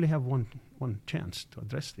 and you only have one chance to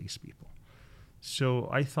address these people. So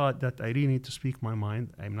I thought that I really need to speak my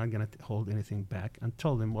mind. I'm not going to hold anything back and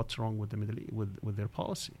tell them what's wrong with the Middle East, with their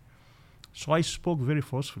policy. So I spoke very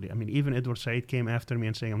forcefully. I mean, even Edward Said came after me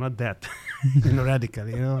and saying, I'm not that radical,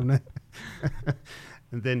 And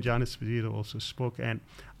then John Esposito also spoke. And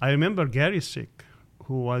I remember Gary Sick,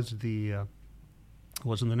 who was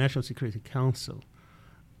was in the National Security Council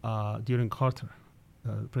during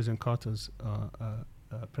President Carter's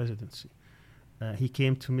presidency. He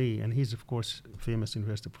came to me, and he's, of course, a famous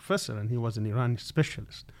university professor, and he was an Iran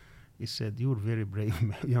specialist. He said, you're a very brave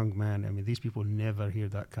young man. I mean, these people never hear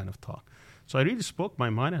that kind of talk. So I really spoke my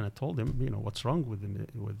mind, and I told him, what's wrong with them,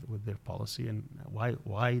 with their policy, and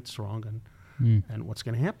why it's wrong, and what's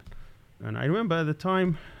going to happen. And I remember at the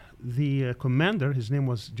time, the commander, his name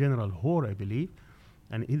was General Hoare, I believe,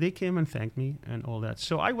 and they came and thanked me and all that.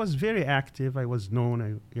 So I was very active. I was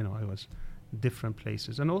known. I was different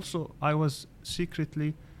places, and also I was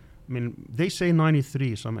secretly, they say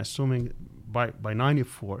 93, so I'm assuming by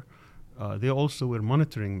 94 they also were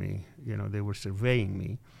monitoring me. They were surveying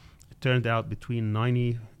me. It turned out between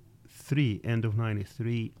 93, end of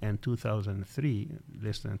 93, and 2003,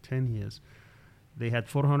 less than 10 years, they had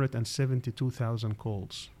 472,000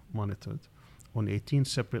 calls monitored on 18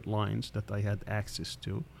 separate lines that I had access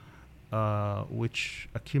to, which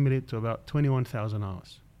accumulated to about 21,000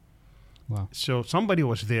 hours. Wow. So somebody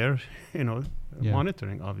was there,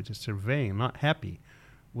 monitoring, obviously, surveying, not happy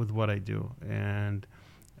with what I do. And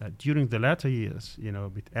during the latter years,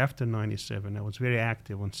 after 97, I was very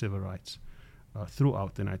active on civil rights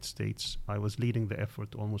throughout the United States. I was leading the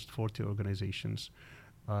effort, almost 40 organizations,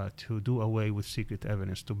 to do away with secret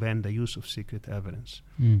evidence, to ban the use of secret evidence.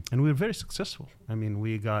 And we were very successful.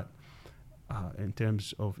 We got, in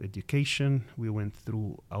terms of education, we went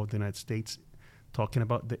throughout the United States, talking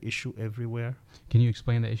about the issue everywhere. Can you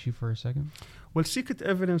explain the issue for a second? Well, secret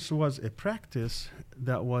evidence was a practice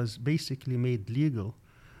that was basically made legal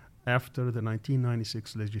after the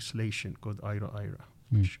 1996 legislation called IRA,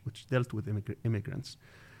 which dealt with immigrants.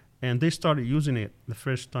 And they started using it. The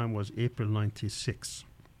first time was April 96,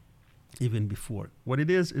 even before. What it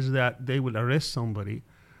is that they will arrest somebody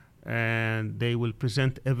and they will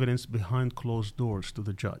present evidence behind closed doors to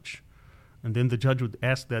the judge. And then the judge would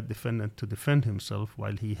ask that defendant to defend himself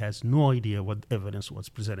while he has no idea what evidence was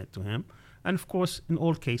presented to him. And of course, in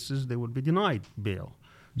all cases, they would be denied bail.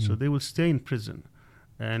 So they will stay in prison.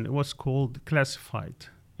 And it was called classified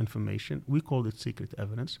information. We called it secret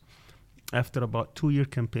evidence. After about 2-year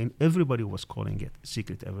campaign, everybody was calling it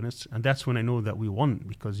secret evidence. And that's when I know that we won,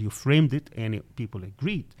 because you framed it and people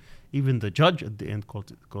agreed. Even the judge at the end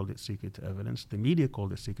called it secret evidence. The media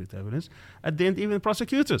called it secret evidence. At the end, even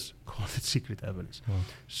prosecutors called it secret evidence. Wow.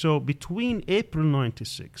 So between April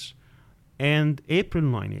 96 and April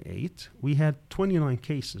 98, we had 29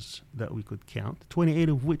 cases that we could count, 28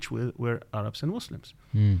 of which were Arabs and Muslims.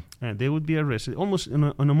 And they would be arrested almost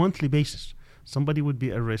on a monthly basis. Somebody would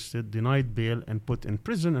be arrested, denied bail, and put in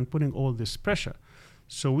prison, and putting all this pressure.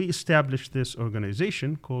 So we established this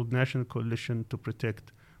organization called National Coalition to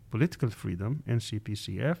Protect Political Freedom,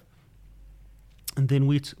 NCPCF. And then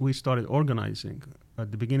we started organizing.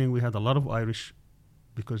 At the beginning, we had a lot of Irish,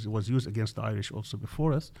 because it was used against the Irish also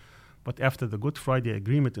before us. But after the Good Friday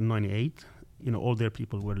Agreement in 98, all their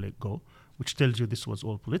people were let go, which tells you this was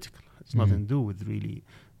all political. It's nothing to do with really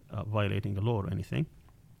violating a law or anything.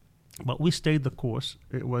 But we stayed the course.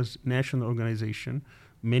 It was national organization.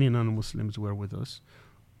 Many non-Muslims were with us.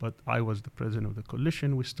 but I was the president of the coalition.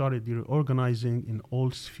 We started organizing in all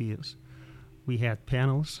spheres. We had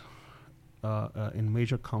panels in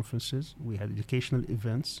major conferences. We had educational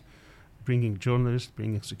events, bringing journalists,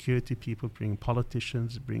 bringing security people, bringing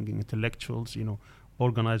politicians, bringing intellectuals,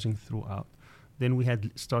 organizing throughout. Then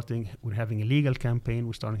we're having a legal campaign.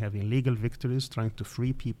 We started having legal victories, trying to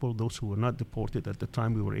free people, those who were not deported at the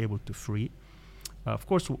time we were able to free. Of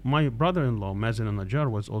course, my brother-in-law, Mazen al-Najjar,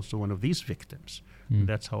 was also one of these victims. And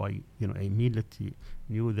that's how I immediately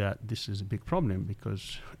knew that this is a big problem, because,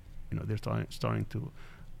 they're starting to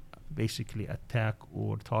basically attack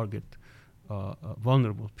or target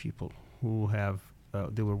vulnerable people who have,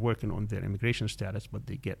 they were working on their immigration status, but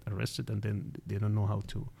they get arrested and then they don't know how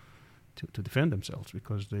to defend themselves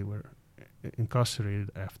because they were incarcerated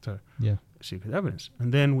after secret evidence.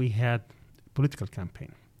 And then we had political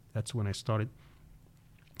campaign. That's when I started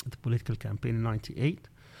the political campaign in 98.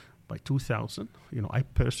 By 2000, I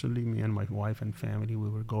personally, me and my wife and family, we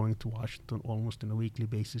were going to Washington almost on a weekly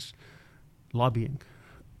basis, lobbying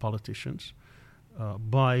politicians.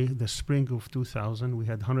 By the spring of 2000, we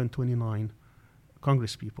had 129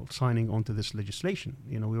 Congress people signing onto this legislation.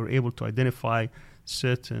 We were able to identify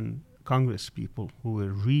certain Congress people who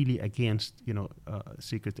were really against,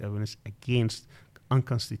 secret evidence, against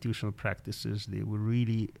unconstitutional practices. They were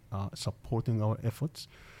really supporting our efforts.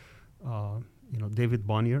 David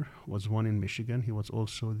Bonnier was one in Michigan. He was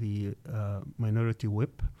also the minority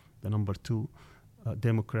whip, the number 2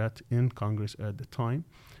 Democrat in Congress at the time.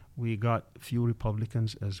 We got a few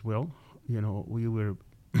Republicans as well. We were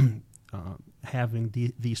having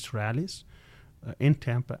these rallies in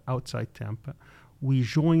Tampa, outside Tampa. We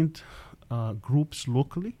joined groups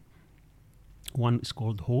locally. One is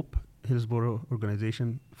called HOPE, Hillsborough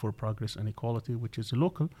Organization for Progress and Equality, which is a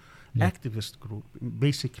local activist group,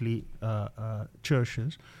 basically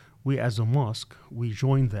churches. We, as a mosque, we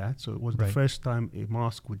joined that. So it was the first time a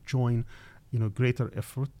mosque would join, greater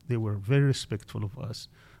effort. They were very respectful of us.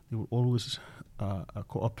 They will always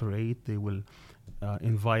cooperate. They will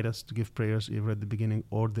invite us to give prayers either at the beginning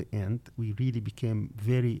or the end. We really became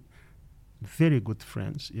very, very good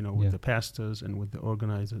friends, with the pastors and with the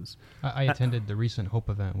organizers. I attended the recent Hope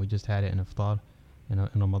event. We just had it in Iftar in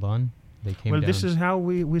Ramadan. They came down. This is how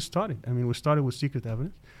we started. We started with secret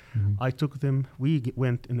evidence. I took them,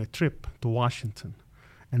 went in a trip to Washington.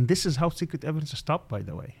 And this is how secret evidence stopped, by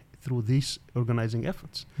the way, through these organizing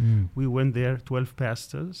efforts. We went there, 12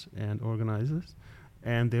 pastors and organizers,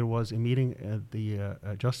 and there was a meeting at the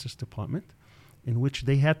Justice Department in which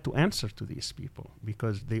they had to answer to these people,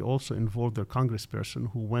 because they also involved their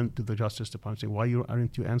congressperson who went to the Justice Department saying, why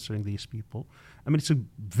aren't you answering these people? It's a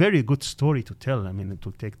very good story to tell. It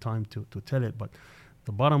will take time to tell it, but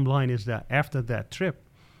the bottom line is that after that trip,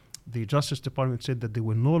 the Justice Department said that they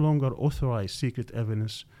will no longer authorize secret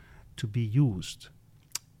evidence to be used.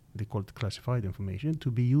 They call it classified information, to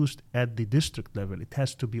be used at the district level. It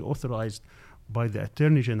has to be authorized by the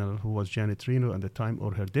Attorney General, who was Janet Reno at the time,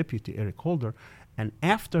 or her deputy, Eric Holder. And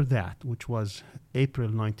after that, which was April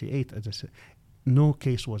 98, as I said, no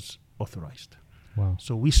case was authorized. Wow.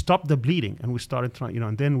 So we stopped the bleeding, and we started trying,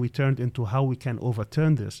 and then we turned into how we can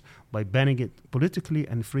overturn this by banning it politically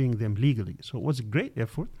and freeing them legally. So it was a great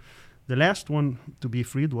effort. The last one to be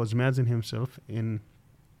freed was Mazen himself in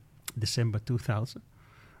December 2000.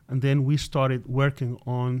 And then we started working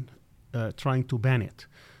on trying to ban it.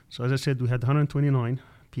 So as I said, we had 129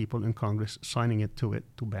 people in Congress signing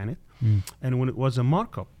to ban it. And when it was a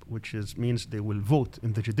markup, which means they will vote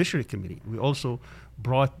in the Judiciary Committee, we also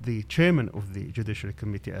brought the chairman of the Judiciary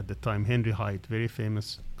Committee at the time, Henry Hyde, very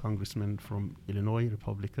famous congressman from Illinois,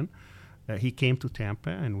 Republican. He came to Tampa,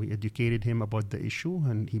 and we educated him about the issue,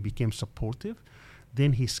 and he became supportive.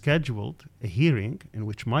 Then he scheduled a hearing in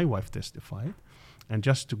which my wife testified. And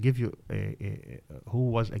just to give you who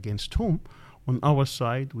was against whom, on our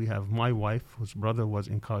side, we have my wife, whose brother was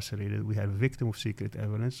incarcerated. We had a victim of secret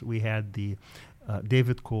evidence. We had the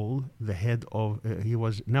David Cole, the head of,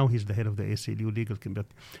 now he's the head of the ACLU legal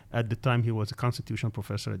committee. At the time, he was a constitutional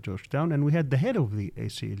professor at Georgetown. And we had the head of the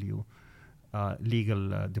ACLU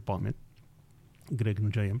legal department, Greg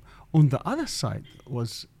Nujayem. On the other side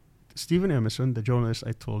was Stephen Emerson, the journalist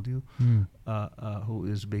I told you, who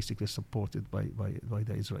is basically supported by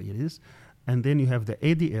the Israelis. And then you have the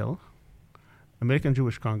ADL, American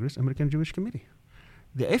Jewish Congress, American Jewish Committee.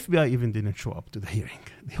 The FBI even didn't show up to the hearing.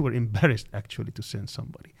 They were embarrassed, actually, to send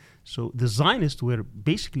somebody. So the Zionists were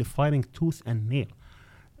basically fighting tooth and nail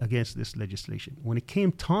against this legislation. When it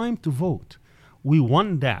came time to vote, we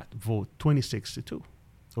won that vote 26-2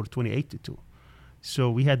 or 28-2.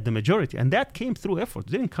 So we had the majority, and that came through effort.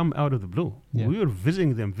 It didn't come out of the blue. Yeah. We were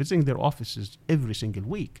visiting them, visiting their offices every single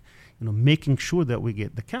week, making sure that we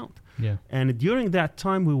get the count. Yeah. And during that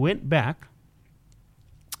time, we went back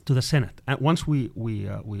to the Senate. And once we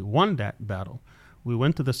won that battle, we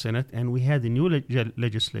went to the Senate, and we had the new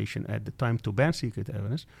legislation at the time to ban secret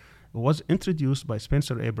evidence. It was introduced by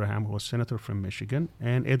Spencer Abraham, who was senator from Michigan,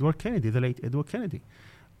 and Edward Kennedy, the late Edward Kennedy.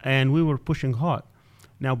 And we were pushing hard.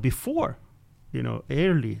 Now, before,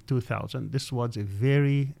 early 2000, this was a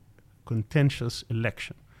very contentious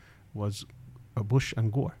election, was Bush and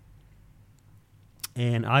Gore.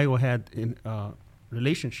 And Iowa had a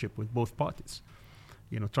relationship with both parties,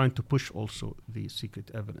 trying to push also the secret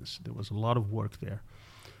evidence. There was a lot of work there.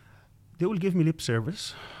 They will give me lip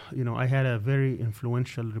service. I had a very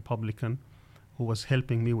influential Republican who was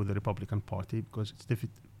helping me with the Republican Party because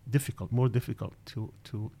it's more difficult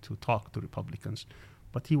to talk to Republicans.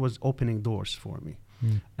 But he was opening doors for me.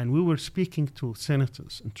 And we were speaking to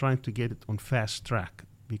senators and trying to get it on fast track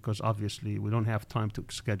because obviously we don't have time to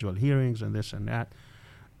schedule hearings and this and that.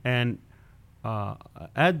 And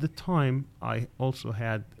at the time, I also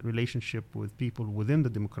had relationship with people within the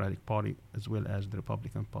Democratic Party as well as the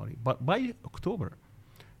Republican Party. But by October,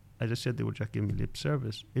 as I said, they were just giving me lip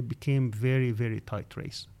service. It became very, very tight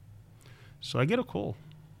race. So I get a call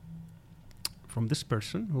from this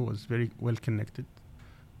person who was very well connected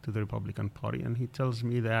to the Republican Party, and he tells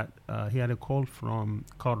me that he had a call from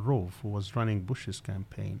Karl Rove, who was running Bush's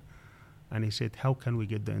campaign, and he said, how can we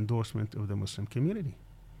get the endorsement of the Muslim community?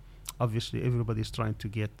 Obviously, everybody's trying to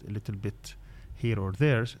get a little bit here or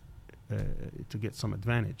there to get some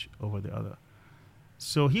advantage over the other.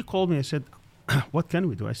 So he called me and said, what can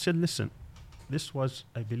we do? I said, listen, this was,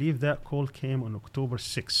 I believe that call came on October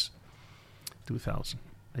 6, 2000.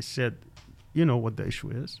 I said, you know what the issue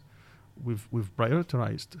is. We've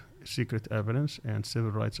prioritized secret evidence and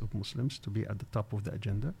civil rights of Muslims to be at the top of the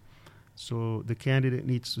agenda. So the candidate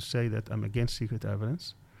needs to say that I'm against secret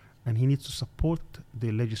evidence, and he needs to support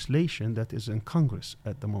the legislation that is in Congress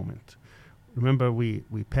at the moment. Remember, we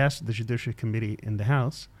passed the Judiciary Committee in the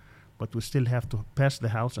House, but we still have to pass the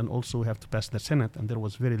House and also have to pass the Senate, and there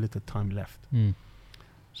was very little time left.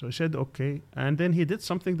 So I said, okay. And then he did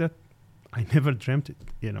something that I never dreamt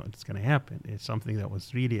it's going to happen. It's something that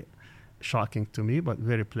was really shocking to me, but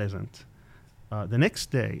very pleasant. The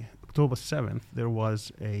next day, October 7th, there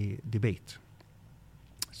was a debate.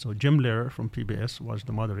 So Jim Lehrer from PBS was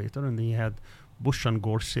the moderator, and he had Bush and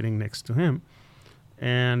Gore sitting next to him.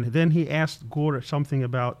 And then he asked Gore something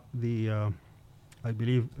about the, I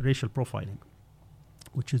believe, racial profiling,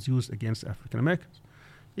 which is used against African Americans.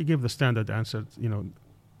 He gave the standard answer,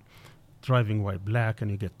 driving white black,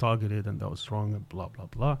 and you get targeted, and that was wrong, and blah, blah,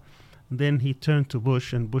 blah. And then he turned to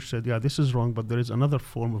Bush, and Bush said, yeah, this is wrong, but there is another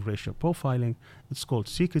form of racial profiling. It's called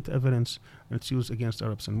secret evidence, and it's used against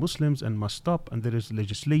Arabs and Muslims and must stop, and there is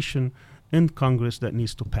legislation in Congress that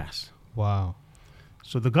needs to pass. Wow.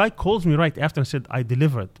 So the guy calls me right after and said, I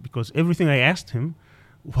delivered, because everything I asked him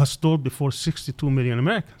was told before 62 million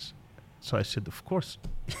Americans. So I said, of course,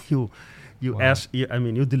 you asked,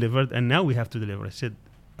 you delivered, and now we have to deliver. I said,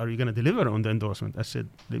 are you going to deliver on the endorsement? I said,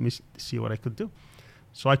 let me see what I could do.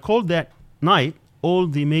 So I called that night all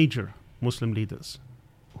the major Muslim leaders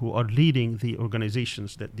who are leading the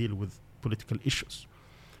organizations that deal with political issues.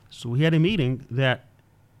 So we had a meeting that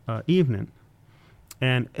evening,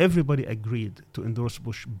 and everybody agreed to endorse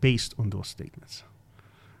Bush based on those statements.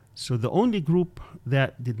 So the only group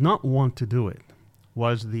that did not want to do it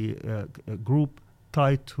was the group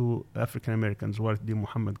tied to African Americans, the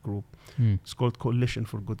Muhammad group. It's called Coalition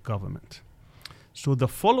for Good Government. So the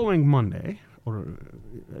following Monday, or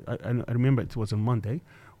I remember it was on Monday,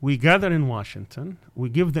 we gather in Washington, we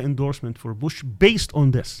give the endorsement for Bush based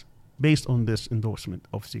on this endorsement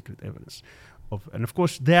of secret evidence. And of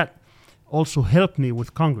course that also helped me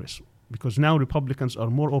with Congress, because now Republicans are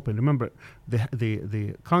more open. Remember,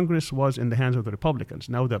 the Congress was in the hands of the Republicans.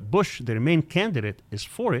 Now that Bush, their main candidate, is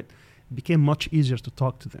for it, it became much easier to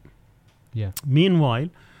talk to them. Yeah. Meanwhile,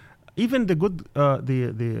 even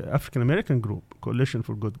the African American group, Coalition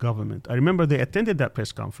for Good Government, I remember they attended that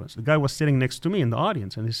press conference. The guy was sitting next to me in the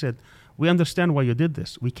audience, and he said, we understand why you did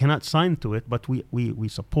this. We cannot sign to it, but we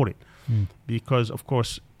support it. Because, of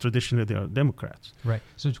course, traditionally they are Democrats. Right.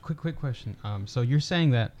 So quick question. So you're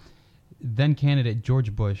saying that then candidate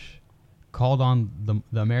George Bush called on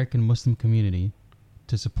the American Muslim community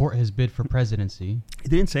to support his bid for presidency. He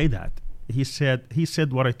didn't say that. He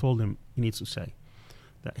said what I told him he needs to say.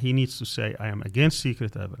 That he needs to say, I am against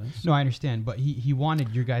secret evidence. No, I understand, but he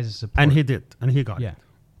wanted your guys' support. And he did, and he got yeah. it.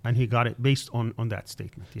 And he got it based on that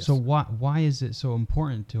statement, yes. So why is it so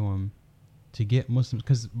important to him to get Muslims?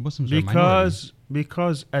 Because Muslims are a minority.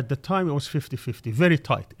 Because at the time it was 50-50, very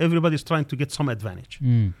tight. Everybody's trying to get some advantage.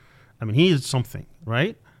 I mean, he is something,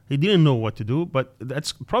 right? He didn't know what to do, but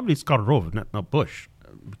that's probably it's Karl Rove, not Bush,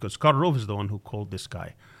 because Karl Rove is the one who called this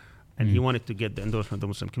guy, and he wanted to get the endorsement of the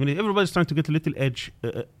Muslim community. Everybody's trying to get a little edge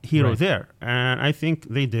here or there, and I think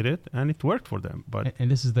they did it, and it worked for them. But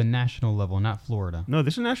and this is the national level, not Florida. No,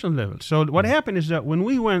 this is national level. So what happened is that when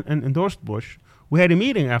we went and endorsed Bush, we had a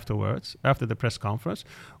meeting afterwards, after the press conference.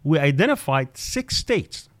 We identified 6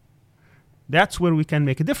 states. That's where we can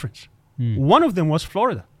make a difference. One of them was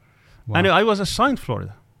Florida. Wow. And I was assigned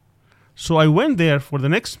Florida. So I went there for the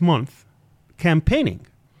next month campaigning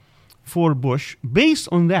for Bush based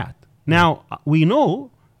on that. Now, we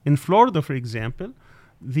know in Florida, for example,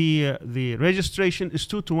 the registration is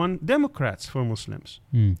 2-1 Democrats for Muslims.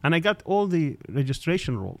 And I got all the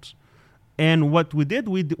registration rolls. And what we did,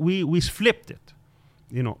 we flipped it.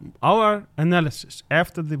 You know, our analysis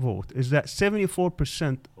after the vote is that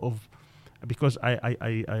 74% of, because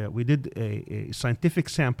we did a scientific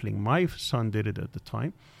sampling. My son did it at the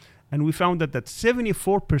time. And we found that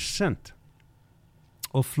 74%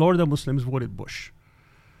 of Florida Muslims voted Bush.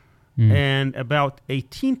 And about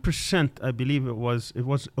 18%, I believe it was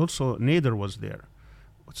also Nader was there.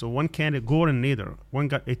 So one candidate, Gore and Nader, one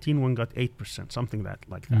got 18, one got 8%, something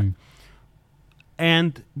like that.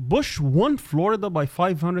 And Bush won Florida by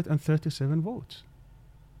 537 votes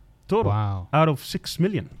total. Wow. Out of 6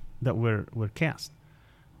 million that were cast.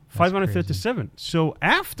 537. Crazy. So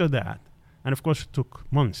after that, and of course it took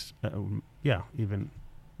months,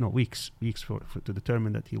 weeks to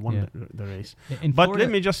determine that he won the race. But Florida,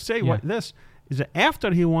 let me just say this is that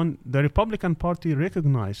after he won, the Republican Party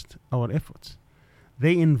recognized our efforts.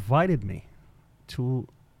 They invited me to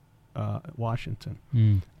Washington,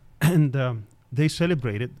 and they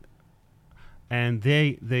celebrated, and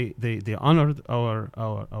they honored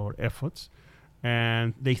our efforts,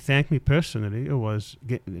 and they thanked me personally. It was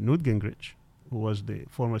Newt Gingrich, who was the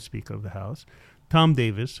former Speaker of the House, Tom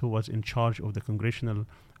Davis, who was in charge of the Congressional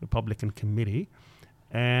Republican Committee,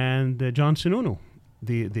 and John Sununu,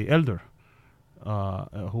 the elder,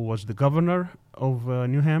 who was the governor of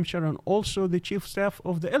New Hampshire and also the chief of staff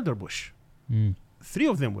of the elder Bush. 3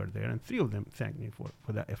 of them were there, and 3 of them thanked me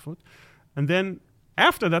for that effort. And then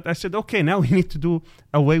after that, I said, okay, now we need to do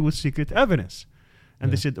away with secret evidence.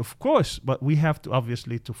 And they said, of course, but we have to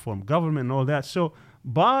obviously to form government and all that. So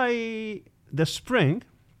by the spring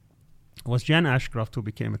was Jan Ashcroft, who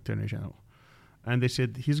became Attorney General. And they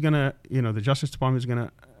said he's going to, the Justice Department is going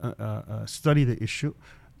to study the issue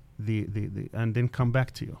and then come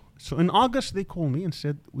back to you. So in August, they called me and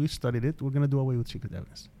said, we studied it. We're going to do away with secret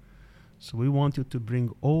evidence. So we want you to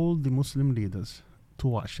bring all the Muslim leaders to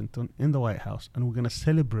Washington in the White House, and we're going to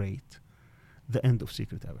celebrate the end of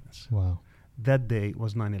secret evidence. Wow. That day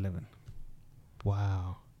was 9/11.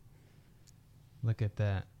 Wow. Look at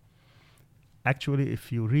that. Actually,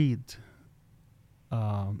 if you read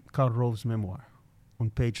Karl Rove's memoir on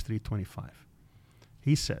page 325,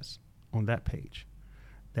 he says on that page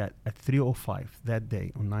that at 3:05 that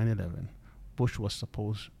day on 9/11, Bush was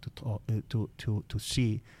supposed to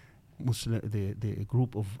see the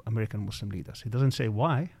group of American Muslim leaders. He doesn't say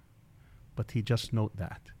why, but he just note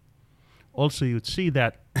that. Also, you'd see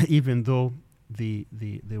that even though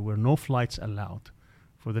there were no flights allowed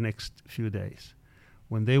for the next few days,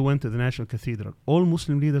 when they went to the National Cathedral, all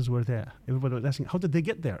Muslim leaders were there. Everybody was asking, how did they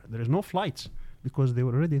get there? There is no flights, because they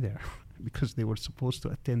were already there, because they were supposed to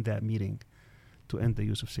attend that meeting to end the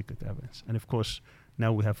use of secret evidence. And of course,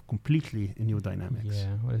 now we have completely new dynamics.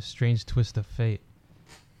 Yeah, what a strange twist of fate.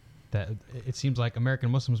 That it seems like American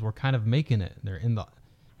Muslims were kind of making it. They're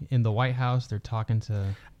in the White House. They're talking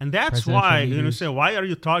to, and that's why say, why are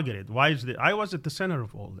you targeted? Why is I was at the center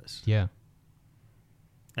of all this. Yeah,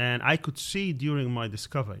 and I could see during my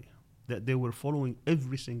discovery that they were following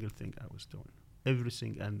every single thing I was doing,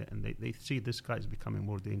 and they see this guy is becoming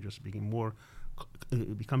more dangerous,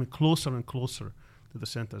 becoming closer and closer to the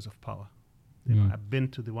centers of power. I've been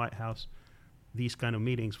to the White House, these kind of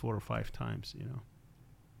meetings 4 or 5 times.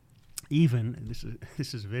 Even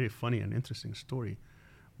this is very funny and interesting story.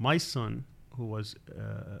 My son, who was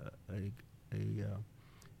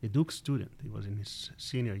a Duke student, he was in his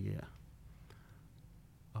senior year,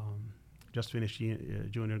 just finished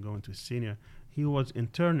junior, going to senior. He was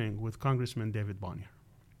interning with Congressman David Bonnier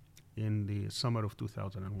in the summer of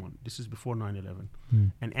 2001. This is before 9/11,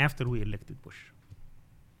 and after we elected Bush.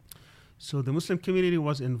 So the Muslim community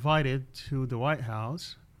was invited to the White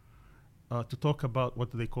House to talk about what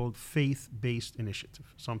they called faith-based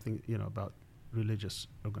initiative, something about religious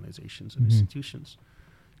organizations and institutions.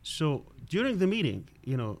 So during the meeting,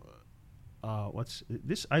 what's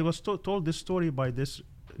this? I was told this story by this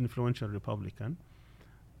influential Republican,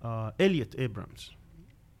 Elliot Abrams.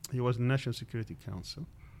 He was in the National Security Council.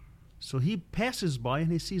 So he passes by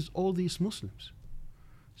and he sees all these Muslims.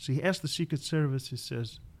 So he asks the Secret Service, he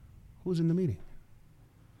says, who's in the meeting?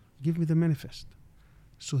 Give me the manifest.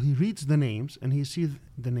 So he reads the names and he sees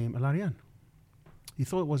the name Al-Aryan. He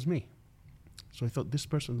thought it was me. So he thought this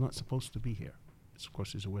person is not supposed to be here. Of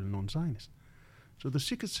course, he's a well-known Zionist. So the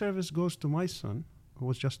Secret Service goes to my son, who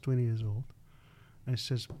was just 20 years old, and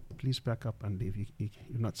says, please back up and leave. You're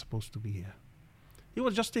not supposed to be here. He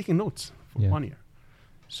was just taking notes for 1 year.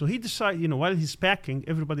 So he decided, while he's packing,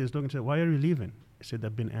 everybody is looking and said, why are you leaving? He said,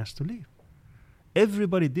 I've been asked to leave.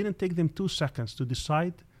 Everybody didn't take them 2 seconds to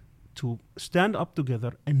decide to stand up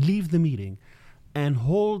together and leave the meeting and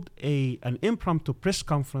hold an impromptu press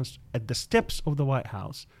conference at the steps of the White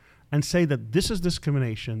House and say that this is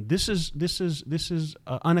discrimination, this is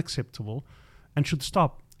unacceptable, and should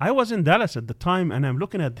stop. I was in Dallas at the time, and I'm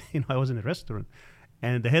looking at, I was in a restaurant,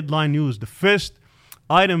 and the headline news, the first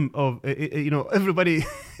item of, everybody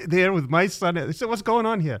there with my son. They said, what's going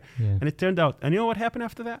on here? Yeah. And it turned out, and you know what happened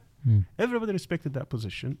after that? Everybody respected that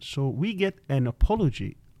position. So we get an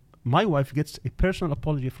apology. My wife gets a personal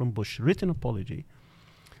apology from Bush, written apology.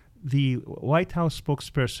 The White House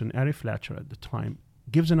spokesperson, Ari Fletcher at the time,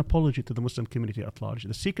 gives an apology to the Muslim community at large.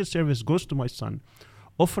 The Secret Service goes to my son,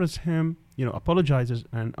 offers him, apologizes,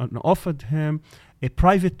 and offered him a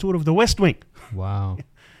private tour of the West Wing. Wow.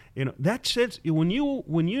 That says when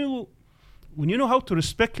you know how to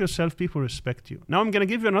respect yourself, people respect you. Now I'm going to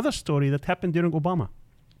give you another story that happened during Obama.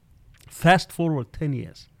 Fast forward 10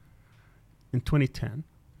 years. In 2010,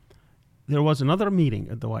 there was another meeting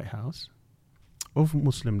at the White House of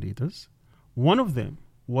Muslim leaders. One of them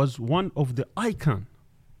was one of the icon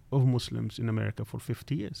of Muslims in America for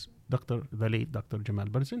 50 years, the late Dr. Jamal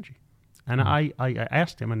Barzanji. And I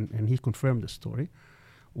asked him, and he confirmed the story.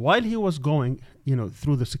 While he was going,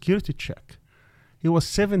 through the security check, he was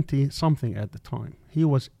 70-something at the time. He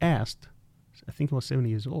was asked, I think he was 70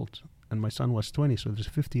 years old, and my son was 20, so there's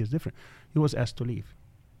 50 years different. He was asked to leave.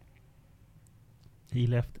 He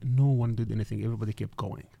left. No one did anything. Everybody kept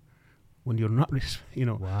going. When you're not,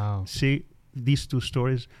 Wow. See these two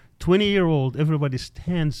stories. 20-year-old, everybody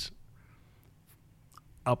stands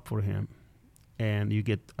up for him, and you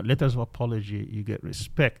get letters of apology, you get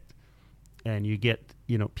respect, and you get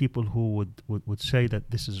people who would say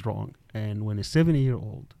that this is wrong. And when a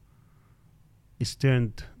 70-year-old is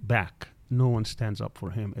turned back, no one stands up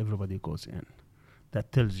for him. Everybody goes in.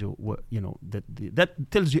 That tells you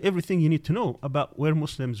that tells you everything you need to know about where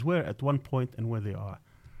Muslims were at one point and where they are,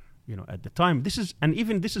 at the time. This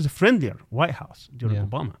is a friendlier White House during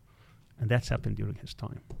Obama, and that's happened during his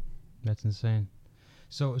time. That's insane.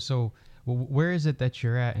 So where is it that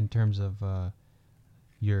you're at in terms of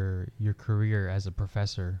your career as a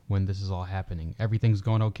professor when this is all happening? Everything's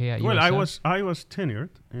going okay at USF? Well, I was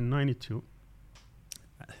tenured in '92.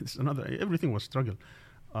 Everything was struggle.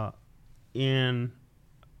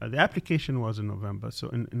 The application was in November. So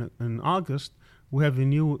in August, we have a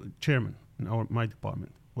new chairman in my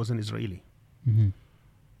department. Was an Israeli. Mm-hmm.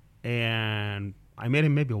 And I met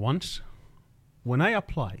him maybe once. When I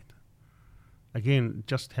applied, again, it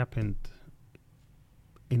just happened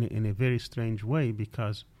in a very strange way,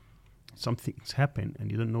 because something's happened and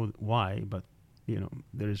you don't know why, but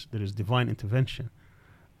there is divine intervention.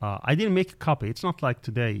 I didn't make a copy. It's not like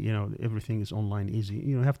today, everything is online easy.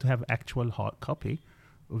 You have to have actual hard copy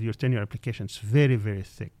of your tenure application. It's very, very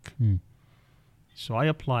thick. So I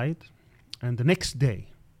applied, and the next day,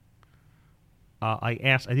 I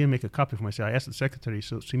didn't make a copy for myself. I asked the secretary,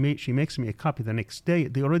 so she makes me a copy the next day.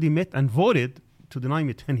 They already met and voted to deny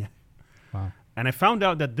me tenure. Wow. And I found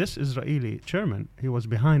out that this Israeli chairman, he was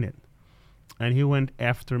behind it. And he went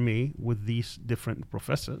after me with these different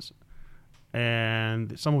professors.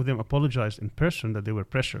 And some of them apologized in person that they were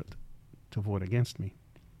pressured to vote against me.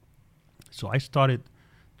 So I started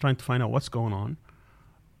trying to find out what's going on.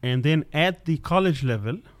 And then at the college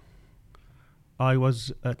level, I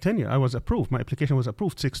was tenure. I was approved. My application was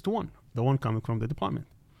approved 6-1, the one coming from the department.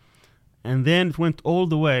 And then it went all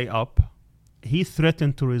the way up. He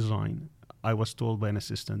threatened to resign, I was told by an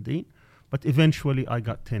assistant dean, but eventually I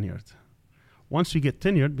got tenured. Once you get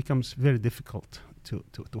tenured, it becomes very difficult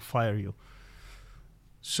to fire you.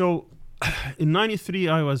 So in '93,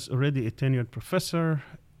 I was already a tenured professor.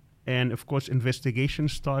 And of course, investigation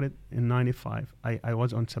started in '95. I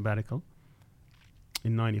was on sabbatical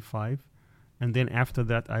in '95. And then after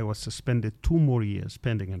that, I was suspended 2 more years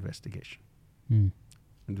pending investigation.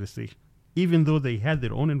 Investigation. Even though they had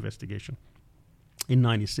their own investigation in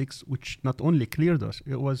 '96, which not only cleared us,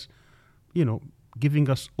 it was giving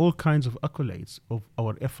us all kinds of accolades of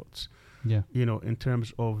our efforts. Yeah. In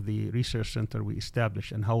terms of the research center we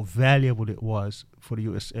established and how valuable it was for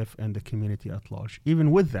USF and the community at large.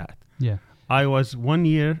 Even with that, Yeah. I was 1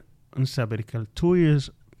 year on sabbatical, 2 years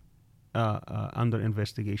under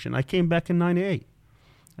investigation. I came back in 98.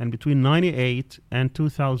 And between 98 and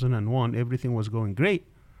 2001, everything was going great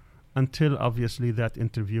until obviously that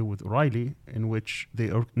interview with O'Reilly, in which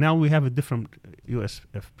now we have a different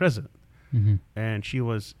USF president. Mm-hmm. And she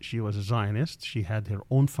was a Zionist. She had her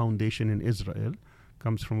own foundation in Israel,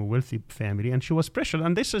 comes from a wealthy family, and she was pressured.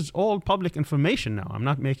 And this is all public information now. I'm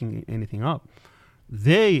not making anything up.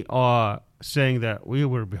 They are saying that we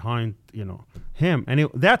were behind, him, and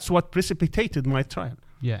that's what precipitated my trial.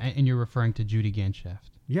 Yeah, and you're referring to Judy Ganshaft.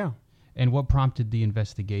 Yeah. And what prompted the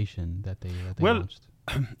investigation that they launched?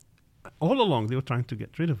 All along they were trying to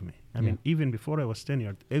get rid of me. I mean, even before I was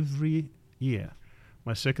tenured, every year,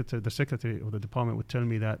 the secretary of the department would tell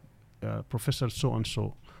me that Professor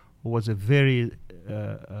so-and-so, who was a very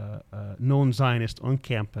known Zionist on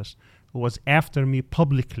campus, who was after me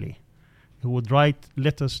publicly, who would write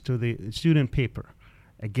letters to the student paper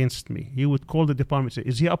against me. He would call the department and say,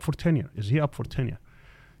 is he up for tenure? Is he up for tenure?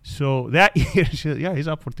 So that year, she said, yeah, he's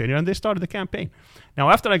up for tenure. And they started the campaign. Now,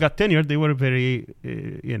 after I got tenured, they were very,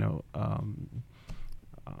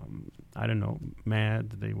 I don't know,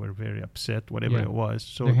 mad. They were very upset, whatever it was.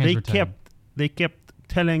 So they kept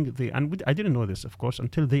telling I didn't know this, of course,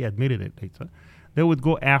 until they admitted it later. They would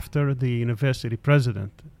go after the university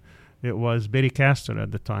president. It was Betty Castor at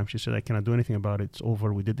the time. She said, I cannot do anything about it. It's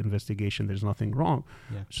over. We did the investigation. There's nothing wrong.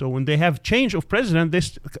 Yeah. So when they have change of president, they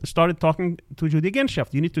started talking to Judy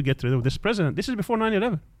Ganshaft. You need to get rid of this president. This is before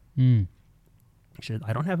 9/11. She said,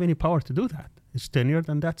 I don't have any power to do that. It's tenured,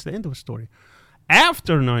 and that's the end of the story.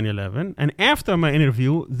 After 9/11 and after my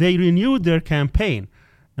interview, they renewed their campaign.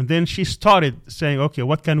 And then she started saying, okay,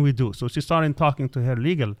 what can we do? So she started talking to her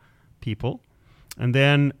legal people. And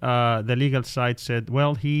then the legal side said,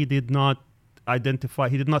 well, he did not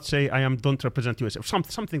say, don't represent USF.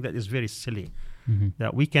 Something that is very silly,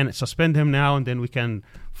 that we can suspend him now and then we can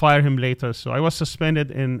fire him later. So I was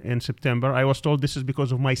suspended in September. I was told this is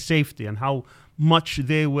because of my safety and how much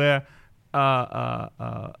they were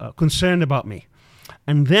concerned about me.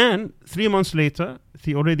 And then 3 months later,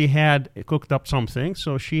 he already had cooked up something.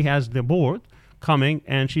 So she has the board coming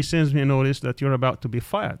and she sends me a notice that you're about to be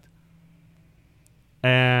fired.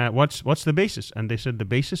 What's the basis? And they said the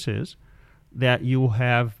basis is that you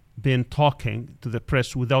have been talking to the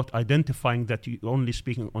press without identifying that you're only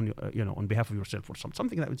speaking on on behalf of yourself or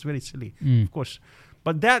something that was very silly, of course.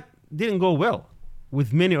 But that didn't go well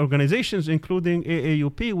with many organizations, including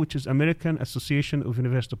AAUP, which is American Association of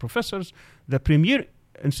University Professors, the premier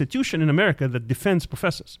institution in America that defends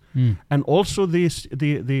professors, and also the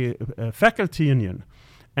faculty union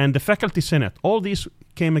and the faculty senate. All these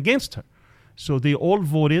came against her. So they all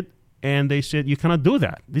voted, and they said, you cannot do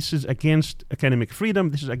that. This is against academic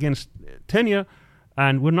freedom. This is against tenure,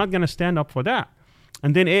 and we're not going to stand up for that.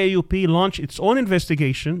 And then AAUP launched its own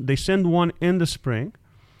investigation. They sent one in the spring.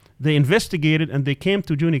 They investigated, and they came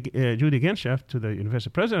to Judy Ganshaft, to the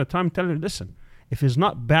university president at the time, and tell her, listen, if it's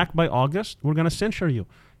not back by August, we're going to censure you.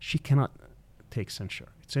 She cannot take censure.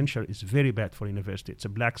 Censure is very bad for university. It's a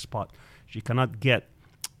black spot. She cannot get,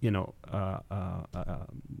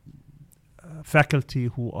 faculty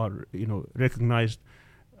who are, recognized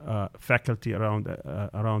faculty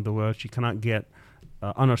around the world. She cannot get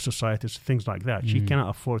honor societies, things like that. She cannot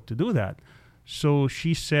afford to do that. So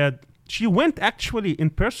she said, she went actually in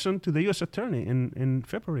person to the U.S. attorney in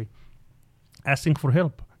February, asking for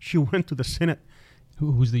help. She went to the Senate.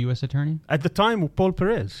 Who's the U.S. attorney? At the time, Paul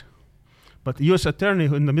Perez. But the U.S. attorney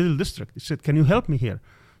in the Middle District, he said, can you help me here?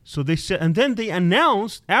 So they said, and then they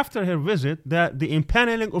announced after her visit that the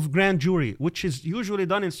impaneling of grand jury, which is usually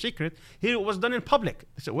done in secret, here it was done in public.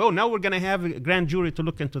 They said, well, now we're going to have a grand jury to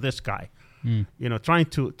look into this guy, trying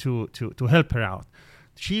to help her out.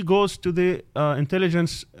 She goes to the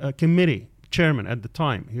Intelligence Committee chairman at the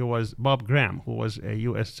time. He was Bob Graham, who was a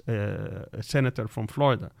U.S. senator from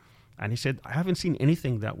Florida. And he said, I haven't seen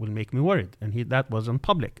anything that will make me worried. And that was in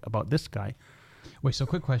public about this guy. Wait, so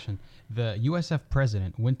quick question. The USF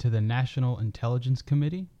president went to the National Intelligence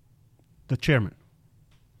Committee? The chairman.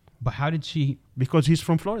 But how did she... Because he's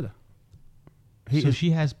from Florida. So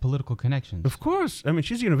she has political connections. Of course. I mean,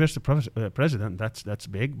 she's a university president. That's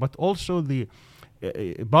big. But also the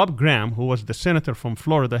Bob Graham, who was the senator from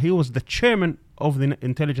Florida, he was the chairman of the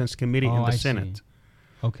Intelligence Committee in the Senate. See.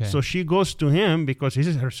 Okay. So she goes to him because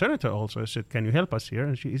he's her senator also. I said, can you help us here?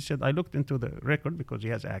 And he said, I looked into the record because he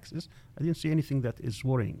has access. I didn't see anything that is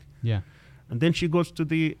worrying. Yeah. And then she goes to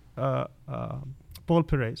the Paul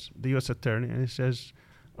Perez, the U.S. attorney, and he says,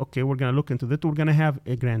 okay, we're going to look into that. We're going to have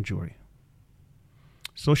a grand jury.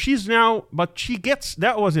 So she's now, but she gets,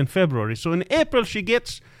 that was in February. So in April, she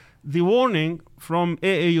gets the warning from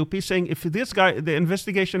AAUP saying, if this guy, the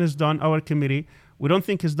investigation is done, our committee, we don't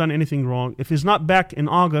think he's done anything wrong. If he's not back in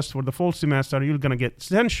August for the fall semester, you're going to get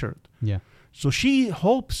censured. Yeah. So she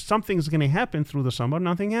hopes something's going to happen through the summer.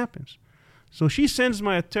 Nothing happens. So she sends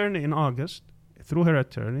my attorney in August, through her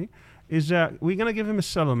attorney, is that we're going to give him a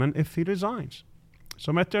settlement if he resigns.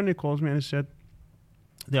 So my attorney calls me and he said,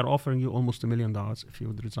 they're offering you almost $1 million if you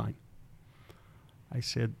would resign. I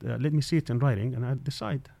said, let me see it in writing and I'll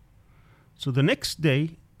decide. So the next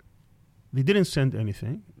day, they didn't send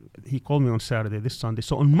anything. He called me on Saturday, this Sunday.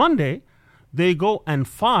 So on Monday, they go and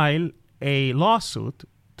file a lawsuit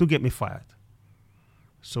to get me fired.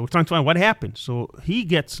 So we're trying to find what happened. So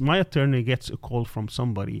my attorney gets a call from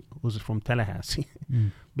somebody who's from Tallahassee.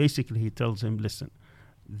 Basically, he tells him, listen,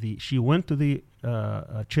 she went to the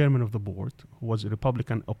chairman of the board, who was a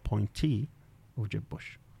Republican appointee of Jeb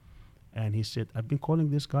Bush. And he said, I've been calling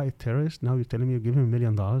this guy a terrorist. Now you're telling me you give him $1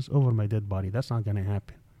 million over my dead body. That's not going to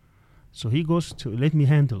happen. So he goes to, let me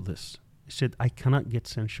handle this. He said, I cannot get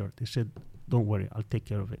censured. He said, don't worry, I'll take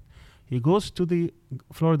care of it. He goes to the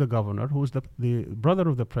Florida governor, who's the brother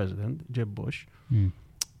of the president, Jeb Bush,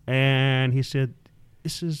 and he said,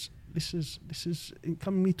 this is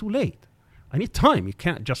coming me too late. I need time. You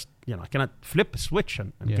can't just, I cannot flip a switch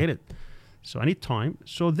and get it. So I need time.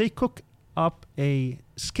 So they cook up a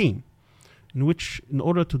scheme in which, in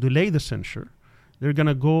order to delay the censure, they're going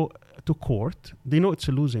to go to court. They know it's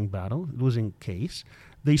a losing case.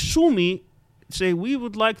 They sue me, say, we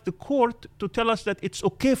would like the court to tell us that it's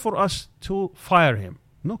okay for us to fire him.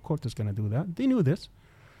 No court is going to do that. They knew this.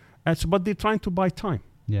 But they're trying to buy time.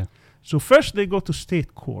 Yeah. So first they go to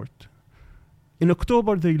state court. In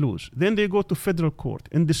October, they lose. Then they go to federal court.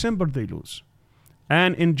 In December, they lose.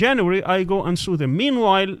 And in January, I go and sue them.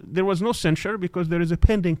 Meanwhile, there was no censure because there is a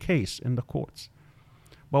pending case in the courts.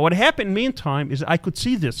 But what happened meantime is I could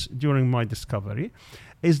see this during my discovery,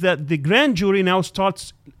 is that the grand jury now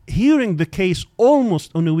starts hearing the case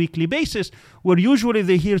almost on a weekly basis, where usually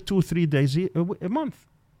they hear 2-3 days a month.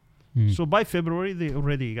 So by February, they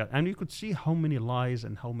already got, and you could see how many lies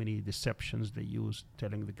and how many deceptions they used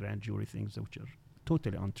telling the grand jury things which are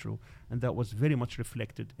totally untrue. And that was very much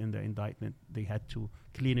reflected in the indictment. They had to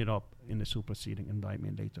clean it up in the superseding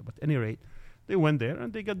indictment later. But at any rate, they went there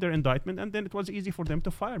and they got their indictment, and then it was easy for them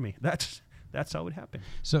to fire me. That's how it happened.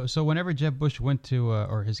 So whenever Jeb Bush went to,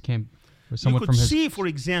 or his camp, or someone you from could his... see, for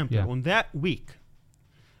example, on that week,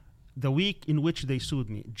 the week in which they sued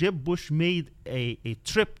me, Jeb Bush made a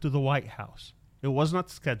trip to the White House. It was not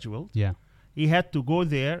scheduled. Yeah. He had to go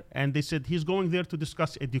there, and they said he's going there to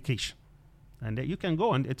discuss education. And you can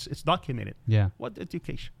go, and it's documented. Yeah. What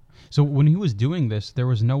education? So when he was doing this, there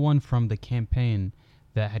was no one from the campaign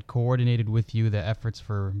that had coordinated with you the efforts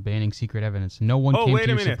for banning secret evidence. No one came to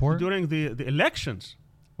your support? During the elections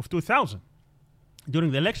of 2000,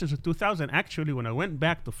 actually, when I went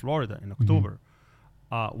back to Florida in October,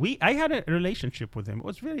 I had a relationship with him. It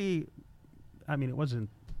was very, it wasn't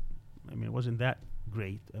that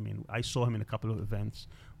great. I saw him in a couple of events.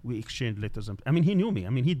 We exchanged letters. He knew me.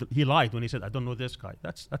 He lied when he said, I don't know this guy.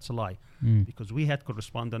 That's a lie. Because we had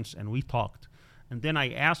correspondence and we talked. And then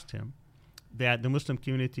I asked him that the Muslim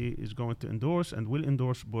community is going to endorse and will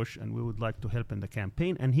endorse Bush, and we would like to help in the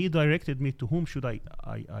campaign. And he directed me to whom should I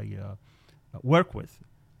work with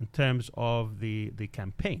in terms of the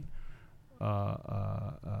campaign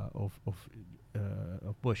of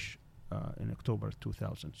Bush in October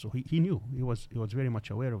 2000. So he knew. He was very much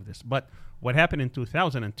aware of this. But what happened in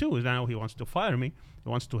 2002 is now he wants to fire me. He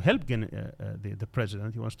wants to help the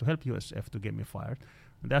president. He wants to help USF to get me fired.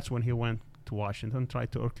 And that's when he went to Washington,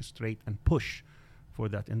 tried to orchestrate and push for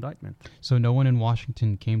that indictment. So no one in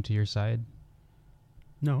Washington came to your side?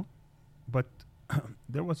 No, but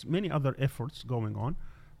there was many other efforts going on.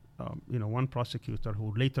 One prosecutor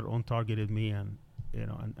who later on targeted me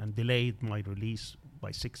and delayed my release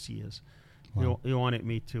by 6 years. Wow. He wanted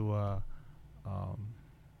me to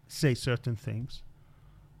say certain things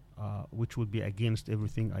which would be against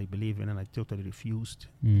everything I believe in, and I totally refused.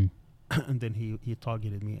 And then he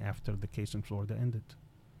targeted me after the case in Florida ended.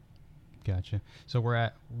 Gotcha. So we're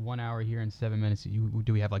at 1 hour here and 7 minutes.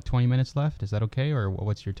 Do we have like 20 minutes left? Is that okay, or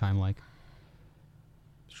what's your time like?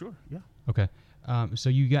 Sure, yeah. Okay. So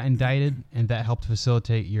you got indicted, and that helped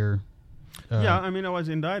facilitate your... I was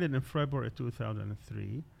indicted in February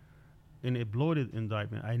 2003 in a bloated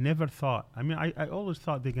indictment. I never thought... I always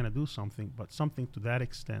thought they're going to do something, but something to that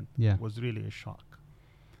extent was really a shock.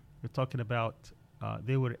 You're talking about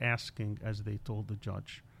they were asking, as they told the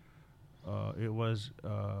judge, it was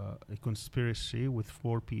a conspiracy with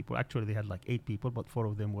 4 people. Actually, they had like 8 people, but 4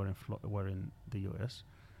 of them were in the U.S.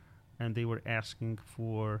 And they were asking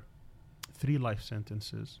for 3 life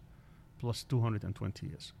sentences plus 220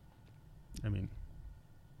 years. I mean,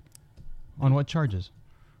 on what charges?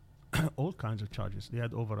 all kinds of charges. They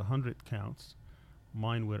had over 100 counts.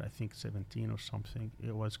 Mine were, I think, 17 or something.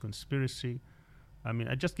 It was conspiracy. I mean,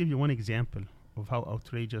 I just give you one example of how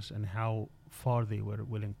outrageous and how far they were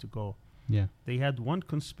willing to go. Yeah. They had one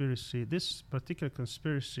conspiracy. This particular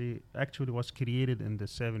conspiracy actually was created in the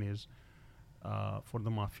 70s for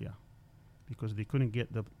the mafia, because they couldn't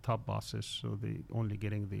get the top bosses, so they only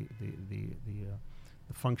getting the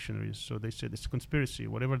functionaries. So they said it's a conspiracy.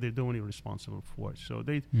 Whatever they're doing, you're responsible for it. So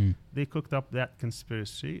they cooked up that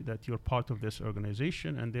conspiracy that you're part of this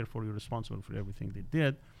organization and therefore you're responsible for everything they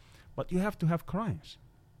did. But you have to have crimes.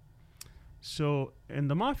 So in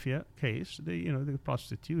the mafia case, the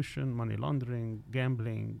prostitution, money laundering,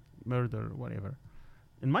 gambling, murder, whatever.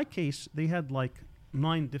 In my case, they had like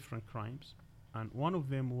 9 different crimes, and one of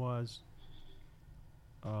them was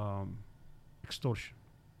extortion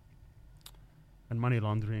and money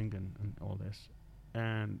laundering and all this.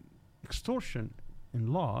 And extortion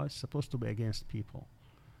in law is supposed to be against people.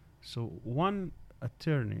 So one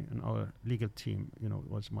attorney in our legal team,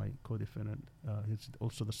 was my co-defendant. He's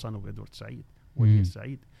also the son of Edward Said, Wadi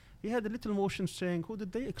Said. He had a little motion saying, who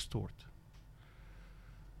did they extort?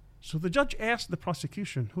 So the judge asked the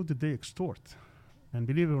prosecution, who did they extort? And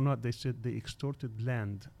believe it or not, they said they extorted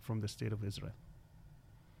land from the state of Israel.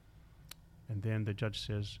 And then the judge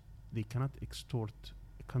says, they cannot extort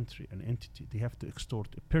a country, an entity. They have to extort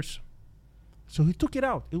a person. So he took it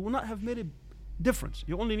out. It will not have made a difference.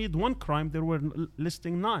 You only need one crime. There were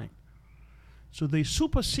listing 9. So they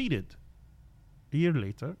superseded a year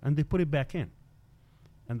later, and they put it back in.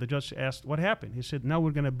 And the judge asked, what happened? He said, now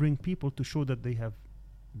we're going to bring people to show that they have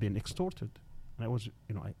been extorted. And I was,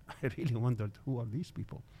 I really wondered, who are these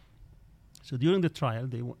people? So during the trial,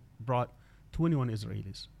 they brought 21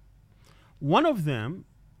 Israelis. One of them,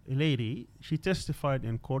 a lady, she testified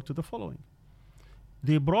in court to the following.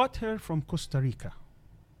 They brought her from Costa Rica.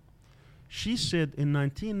 She said in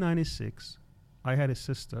 1996, I had a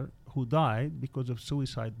sister who died because of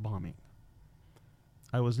suicide bombing.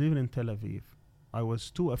 I was living in Tel Aviv. I was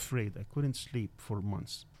too afraid. I couldn't sleep for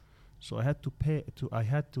months. So I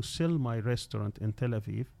had to sell my restaurant in Tel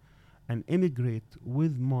Aviv and immigrate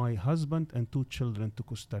with my husband and 2 children to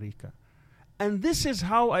Costa Rica. And this is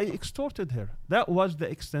how I extorted her. That was the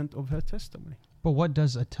extent of her testimony. But what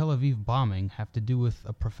does a Tel Aviv bombing have to do with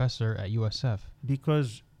a professor at USF?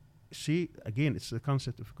 Because, again, it's the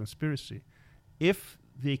concept of conspiracy. If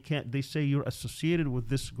they say you're associated with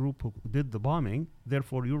this group who did the bombing,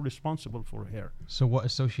 therefore you're responsible for her. So what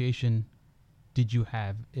association did you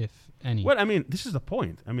have, if any? Well, I mean, this is the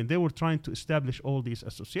point. I mean, they were trying to establish all these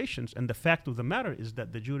associations, and the fact of the matter is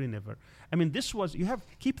that the jury never. I mean,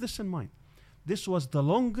 keep this in mind. This was the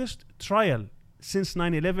longest trial since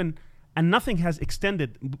 9/11, and nothing has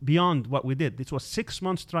extended beyond what we did. This was 6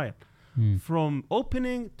 months trial. From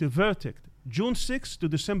opening to verdict, June 6th to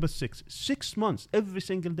December 6th. 6 months, every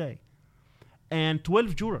single day. And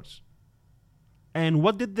 12 jurors. And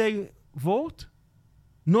what did they vote?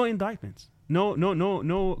 No indictments.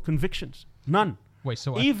 No convictions. None. Wait,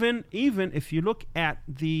 so even if you look at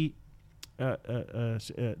the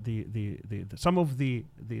some of the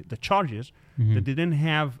charges that they didn't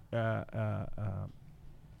have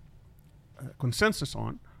consensus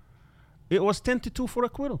on, it was 10-2 for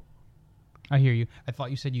acquittal. I hear you. I thought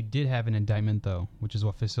you said you did have an indictment, though, which is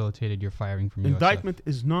what facilitated your firing from USF. Indictment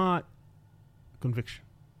is not conviction.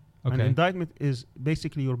 Okay. An indictment is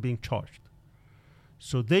basically you're being charged.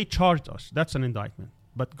 So they charged us. That's an indictment.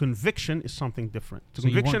 But conviction is something different. So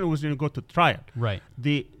conviction was going to go to trial. Right.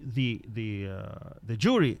 The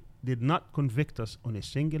jury did not convict us on a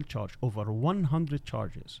single charge. Over 100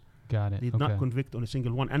 charges. Got it. Did not convict on a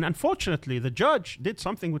single one. And unfortunately, the judge did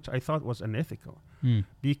something which I thought was unethical.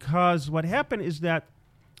 Because what happened is that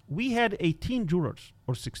we had 18 jurors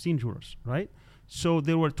or 16 jurors, right? So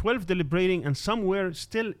there were 12 deliberating, and some were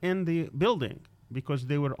still in the building because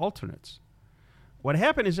they were alternates. What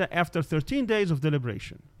happened is that after 13 days of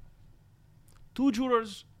deliberation, 2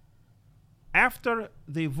 jurors, after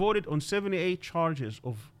they voted on 78 charges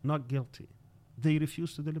of not guilty, they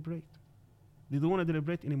refused to deliberate. They don't want to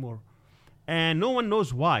deliberate anymore. And no one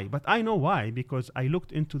knows why, but I know why, because I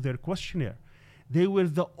looked into their questionnaire. They were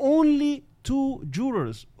the only 2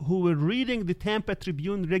 jurors who were reading the Tampa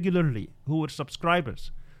Tribune regularly, who were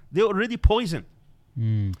subscribers. They were already poisoned.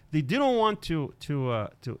 They didn't want to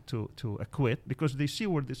acquit because they see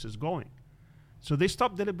where this is going. So they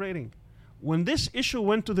stopped deliberating. When this issue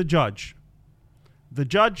went to the judge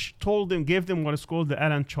told them, gave them what is called the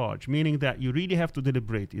Allen charge, meaning that you really have to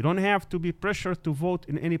deliberate. You don't have to be pressured to vote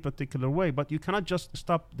in any particular way, but you cannot just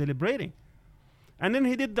stop deliberating. And then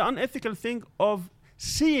he did the unethical thing of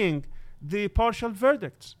seeing the partial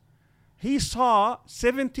verdicts. He saw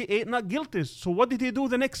 78 not guilty. So what did he do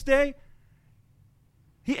the next day?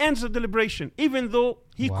 He ends the deliberation, even though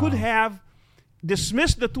he could have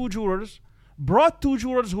dismissed the 2 jurors, brought 2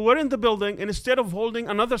 jurors who were in the building, and instead of holding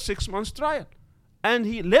another 6 months trial. And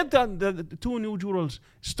he let the 2 new jurors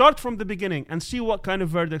start from the beginning and see what kind of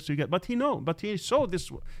verdicts you get. But he saw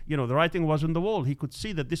this, the writing was on the wall. He could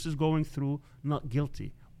see that this is going through not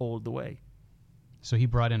guilty all the way. So he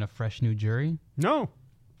brought in a fresh new jury? No.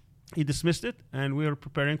 He dismissed it, and we are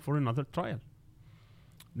preparing for another trial.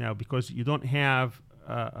 Now, because you don't have,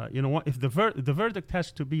 if the verdict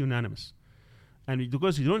has to be unanimous. And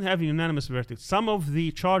because you don't have a unanimous verdict, some of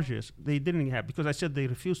the charges they didn't have, because I said they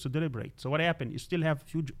refused to deliberate. So what happened? You still have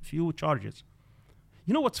few charges.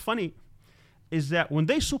 You know what's funny is that when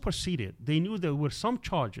they superseded, they knew there were some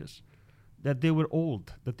charges that they were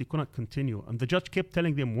old, that they could not continue. And the judge kept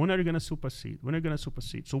telling them, when are you going to supersede? When are you going to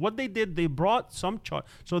supersede? So what they did, they brought some charge.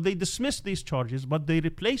 So they dismissed these charges, but they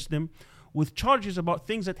replaced them with charges about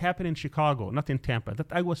things that happened in Chicago, not in Tampa, that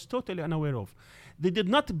I was totally unaware of. They did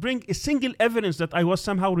not bring a single evidence that I was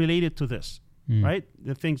somehow related to this, right?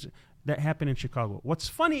 The things that happened in Chicago. What's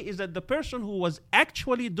funny is that the person who was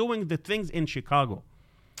actually doing the things in Chicago,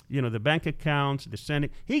 the bank accounts, the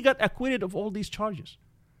Senate, he got acquitted of all these charges.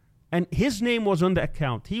 And his name was on the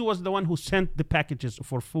account. He was the one who sent the packages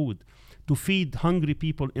for food to feed hungry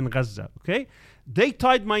people in Gaza, okay? They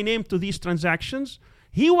tied my name to these transactions.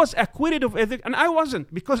 He was acquitted of ethics, and I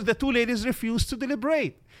wasn't, because the 2 ladies refused to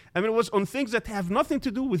deliberate. I mean, it was on things that have nothing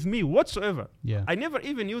to do with me whatsoever. Yeah. I never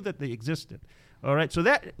even knew that they existed. All right, so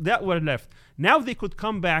that were left. Now they could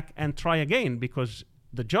come back and try again, because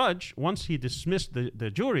the judge, once he dismissed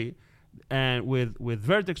the jury, and with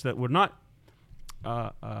verdicts that were not,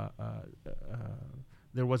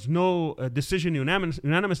 there was no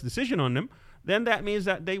unanimous decision on them, then that means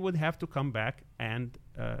that they would have to come back and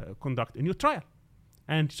conduct a new trial.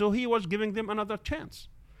 And so he was giving them another chance.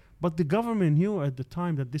 But the government knew at the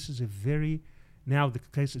time that this is now the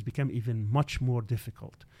case has become even much more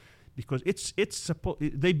difficult, because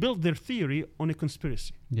they built their theory on a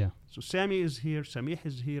conspiracy. Yeah. So Sami is here, Samih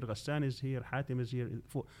is here, Ghassan is here, Hatim is here.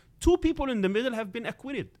 2 people in the middle have been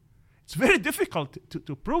acquitted. It's very difficult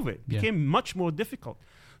to prove it. It became much more difficult.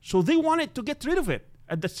 So they wanted to get rid of it.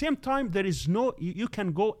 At the same time, there is you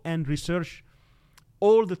can go and research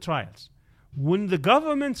all the trials. When the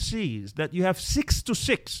government sees that you have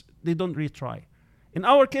 6-6, they don't retry. In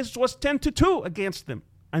our case, it was 10-2 against them.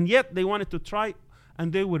 And yet they wanted to try,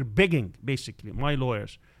 and they were begging, basically, my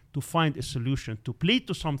lawyers, to find a solution, to plead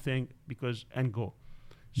to something and go.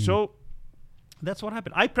 So that's what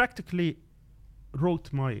happened. I practically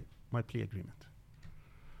wrote my plea agreement.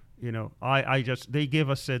 They gave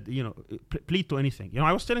us, said, plead to anything.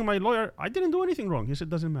 I was telling my lawyer, I didn't do anything wrong. He said,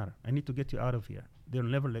 doesn't matter. I need to get you out of here. They'll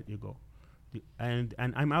never let you go. And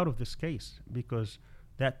I'm out of this case, because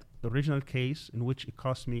that original case in which it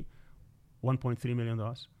cost me $1.3 million,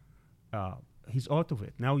 he's out of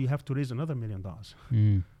it. Now you have to raise another $1 million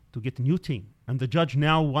to get a new team. And the judge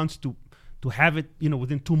now wants to have it,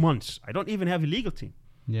 within 2 months. I don't even have a legal team.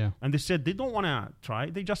 Yeah. And they said they don't want to try.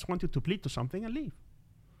 They just wanted to plead to something and leave.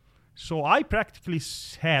 So I practically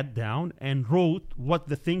sat down and wrote what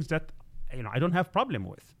the things that, I don't have problem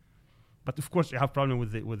with. But of course, you have problem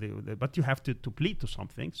with the but you have to plead to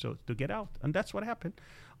something, so to get out. And that's what happened.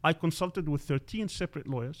 I consulted with 13 separate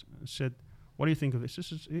lawyers and said, what do you think of this?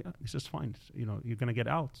 This is fine. You're going to get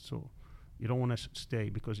out. So you don't want to stay,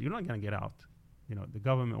 because you're not going to get out. The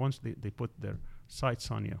government, once they put their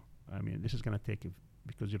sights on you, this is going to take you,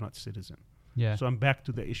 because you're not citizen. Yeah. So I'm back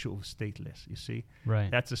to the issue of stateless, you see?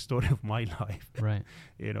 Right. That's the story of my life. Right.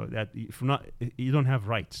 That if not, you don't have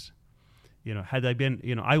rights. Had I been,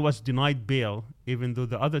 I was denied bail, even though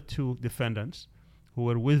the other 2 defendants who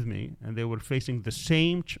were with me, and they were facing the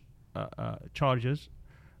same charges,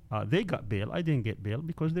 they got bail. I didn't get bail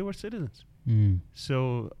because they were citizens.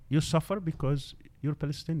 So you suffer because you're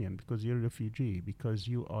Palestinian, because you're a refugee, because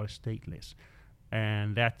you are stateless.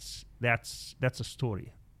 And that's a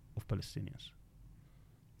story of Palestinians.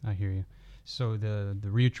 I hear you. So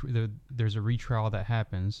there's a retrial that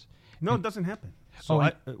happens. No, it doesn't happen.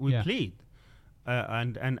 So we plead.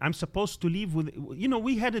 And I'm supposed to leave with,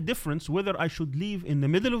 we had a difference whether I should leave in the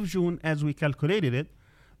middle of June, as we calculated it,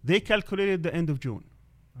 They calculated the end of June.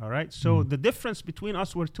 All right. So the difference between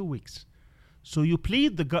us were 2 weeks. So you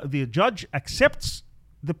plead, the judge accepts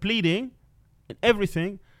the pleading and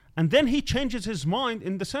everything, and then he changes his mind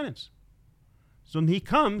in the sentence. So he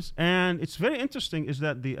comes, and it's very interesting is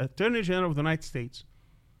that the Attorney General of the United States,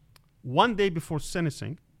 1 day before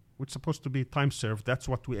sentencing, which is supposed to be time served, that's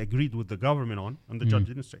what we agreed with the government on, and the judge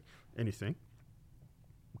didn't say anything.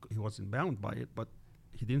 He wasn't bound by it, but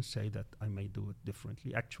he didn't say that I may do it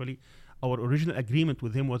differently. Actually, our original agreement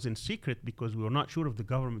with him was in secret because we were not sure if the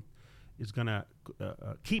government is going to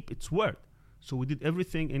keep its word. So we did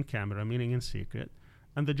everything in camera, meaning in secret.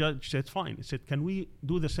 And the judge said, fine. He said, can we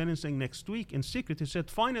do the sentencing next week in secret? He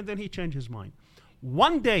said, fine, and then he changed his mind.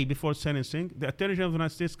 1 day before sentencing, the Attorney General of the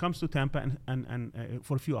United States comes to Tampa and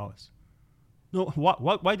for a few hours. No,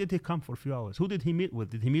 why did he come for a few hours? Who did he meet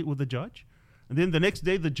with? Did he meet with the judge? And then the next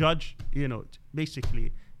day, the judge,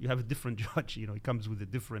 basically, you have a different judge, he comes with the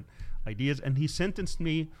different ideas, and he sentenced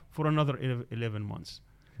me for another 11 months.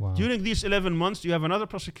 Wow. During these 11 months, you have another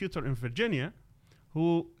prosecutor in Virginia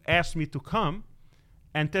who asked me to come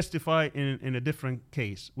and testify in a different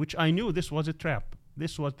case, which I knew this was a trap.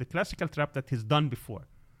 This was the classical trap that he's done before.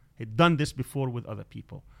 He'd done this before with other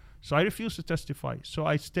people. So I refused to testify. So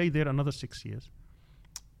I stayed there another 6 years,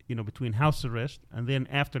 between house arrest, and then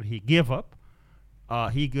after he gave up,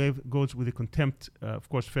 goes with a contempt. Of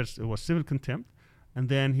course, first it was civil contempt, and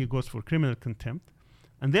then he goes for criminal contempt.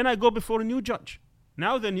 And then I go before a new judge.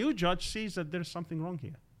 Now the new judge sees that there's something wrong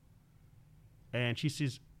here. And she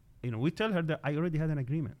says, we tell her that I already had an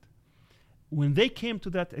agreement. When they came to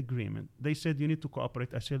that agreement, they said, you need to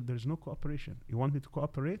cooperate. I said, there's no cooperation. You want me to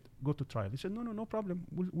cooperate? Go to trial. They said, no problem.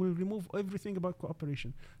 We'll remove everything about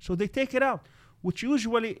cooperation. So they take it out, which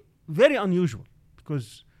usually very unusual,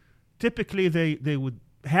 because typically they would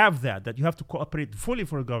have that you have to cooperate fully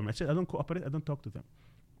for a government. I said, I don't cooperate. I don't talk to them.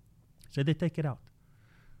 So they take it out.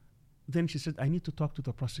 Then she said, I need to talk to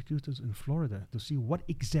the prosecutors in Florida to see what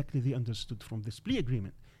exactly they understood from this plea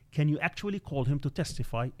agreement. Can you actually call him to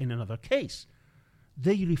testify in another case?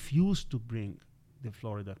 They refused to bring the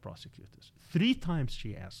Florida prosecutors. 3 times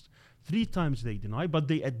she asked. 3 times they denied, but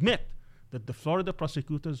they admit that the Florida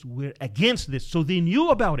prosecutors were against this. So they knew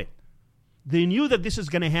about it. They knew that this is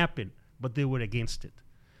going to happen, but they were against it.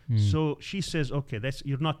 So she says, okay,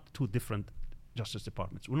 you're not 2 different Justice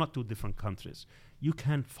Departments. We're not 2 different countries. You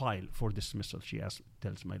can file for dismissal, she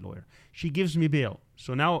tells my lawyer. She gives me bail.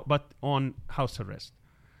 So now, but on house arrest.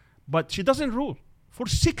 But she doesn't rule. For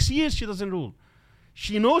 6 years, she doesn't rule.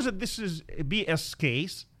 She knows that this is a BS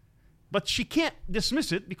case, but she can't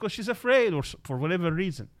dismiss it because she's afraid or for whatever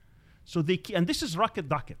reason. So and this is rocket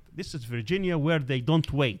docket. This is Virginia, where they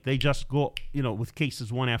don't wait. They just go, with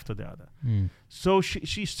cases one after the other. So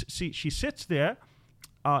she sits there.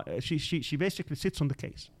 She basically sits on the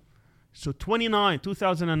case. So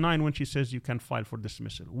 2009, when she says you can file for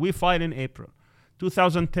dismissal, we file in April.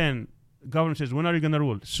 2010, government says, when are you going to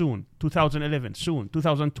rule? Soon. 2011, soon.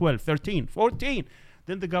 2012, 13, 14.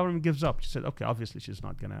 Then the government gives up. She said, okay, obviously she's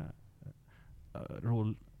not going to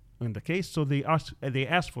rule in the case. So they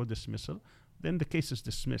ask for dismissal. Then the case is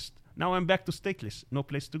dismissed. Now I'm back to stateless, no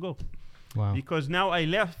place to go. Wow. Because now I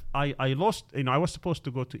left, I lost, I was supposed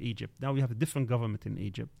to go to Egypt. Now we have a different government in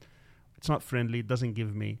Egypt. It's not friendly. It doesn't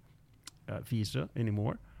give me a visa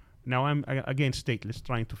anymore. Now I'm, again, stateless,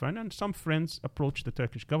 trying to find. And some friends approached the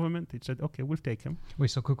Turkish government. They said, okay, we'll take him.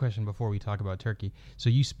 Wait, so quick question before we talk about Turkey.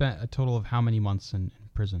 So you spent a total of how many months in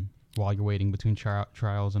prison while you're waiting between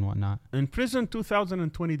trials and whatnot? In prison,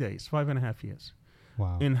 2,020 days, 5.5 years.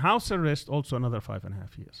 Wow. In house arrest, also another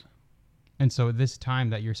 5.5 years. And so this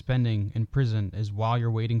time that you're spending in prison is while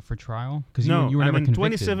you're waiting for trial? Because no, you were never convicted.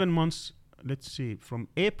 27 months, let's see, from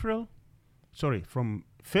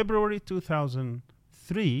February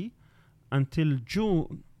 2003 until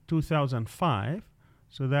June 2005.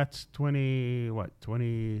 So that's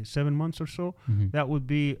 27 months or so. Mm-hmm. That would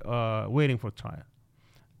be waiting for trial.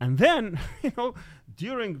 And then,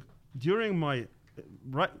 during my,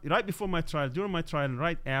 right before my trial, during my trial, and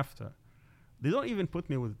right after, they don't even put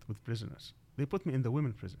me with prisoners. They put me in the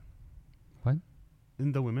women prison. What?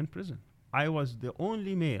 In the women prison. I was the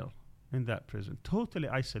only male in that prison, totally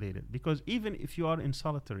isolated. Because even if you are in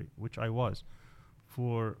solitary, which I was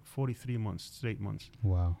for 43 months, straight months.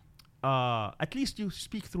 Wow. At least you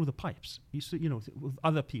speak through the pipes. With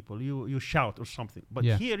other people, you shout or something. But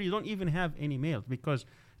here you don't even have any males, because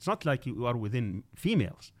it's not like you are within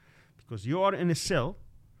females. Because you are in a cell,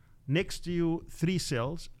 next to you 3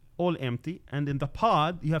 cells, all empty, and in the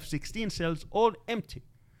pod you have 16 cells, all empty.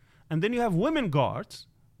 And then you have women guards,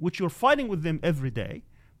 which you're fighting with them every day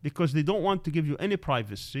because they don't want to give you any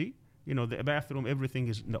privacy. the bathroom, everything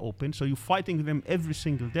is in the open. So you're fighting them every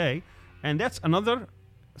single day. And that's another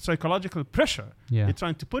psychological pressure they're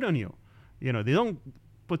trying to put on you. They don't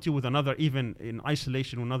put you with another, even in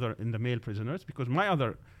isolation, another in the male prisoners, because my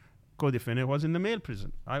other co-defendant was in the male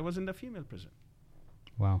prison. I was in the female prison.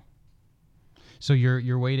 Wow. So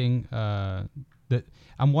you're waiting.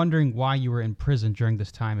 I'm wondering why you were in prison during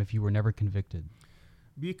this time if you were never convicted.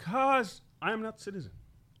 Because I'm not citizen.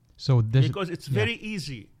 So because it's very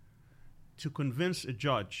easy to convince a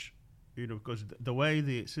judge, because the way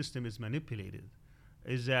the system is manipulated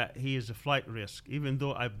is that he is a flight risk. Even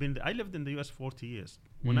though I lived in the U.S. 40 years.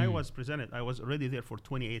 When I was presented, I was already there for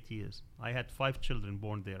 28 years. I had 5 children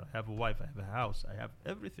born there. I have a wife. I have a house. I have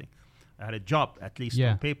everything. I had a job, at least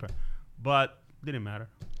on paper. But didn't matter.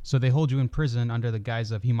 So they hold you in prison under the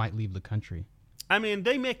guise of he might leave the country. I mean,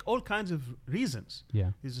 they make all kinds of reasons.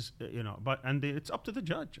 Yeah. It's up to the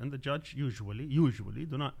judge. And the judge usually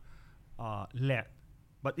do not let.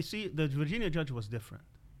 But you see, the Virginia judge was different.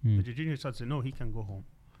 The Virginia judge said, no, he can go home.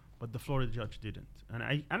 But the Florida judge didn't.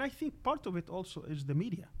 And I think part of it also is the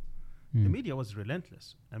media. The media was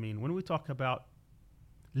relentless. I mean, when we talk about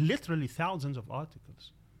literally thousands of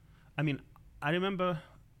articles. I mean, I remember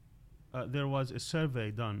there was a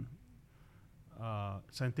survey done,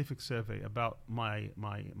 scientific survey about my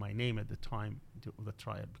name at the time of the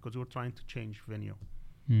trial, because we were trying to change venue,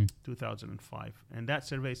 2005. And that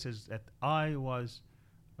survey says that I was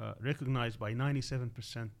recognized by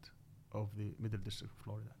 97% of the Middle District of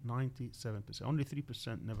Florida. 97%. Only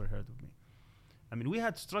 3% never heard of me. I mean, we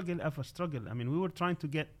had struggle after struggle. I mean, we were trying to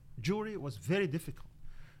get jury. It was very difficult.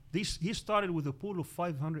 He started with a pool of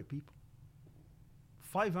 500 people.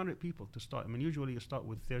 500 people to start. I mean, usually you start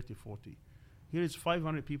with 30, 40. Here is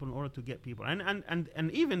 500 people in order to get people.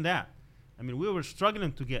 And even that, I mean, we were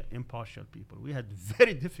struggling to get impartial people. We had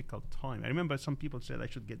very difficult time. I remember some people said I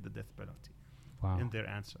should get the death penalty in their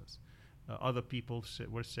answers. Other people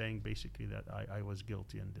were saying basically that I was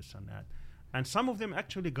guilty and this and that. And some of them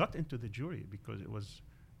actually got into the jury because it was,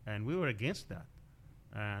 and we were against that.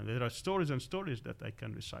 And there are stories and stories that I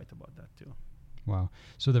can recite about that too. Wow.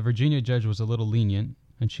 So the Virginia judge was a little lenient,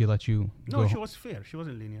 and she let you go. No, she was fair. She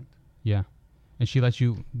wasn't lenient. Yeah. And she let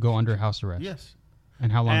you go under house arrest. Yes.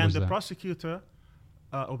 And how long was that? And the prosecutor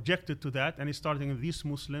objected to that, and he started with these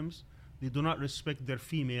Muslims, they do not respect their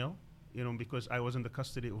female, because I was in the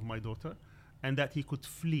custody of my daughter, and that he could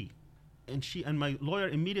flee. And my lawyer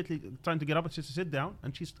immediately trying to get up and said, sit down,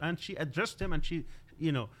 and she addressed him, and she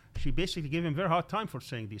basically gave him a very hard time for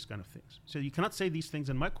saying these kind of things. So you cannot say these things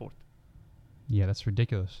in my court. Yeah, that's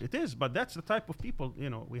ridiculous. It is, but that's the type of people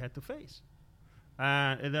we had to face.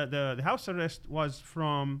 The house arrest was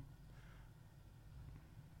from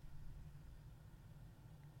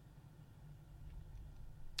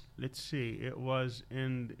let's see, it was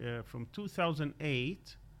from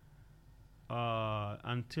 2008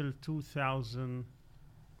 until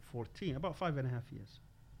 2014, about 5.5 years.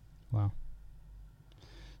 Wow.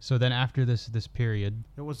 So then after this period,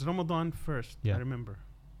 it was Ramadan first. I remember.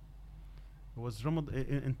 It was Ramadan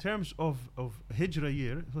in terms of Hijrah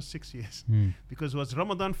year. It was 6 years because it was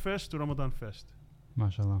Ramadan first to Ramadan first.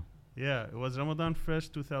 MashaAllah. Yeah, it was Ramadan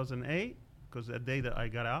first 2008 because the day that I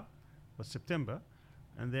got out was September,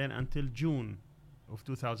 and then until June of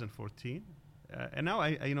 2014. And now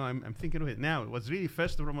I'm thinking of it now. It was really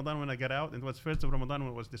first of Ramadan when I got out, and it was first of Ramadan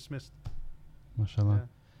when it was dismissed. MashaAllah. Yeah.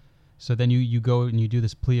 So then you go and you do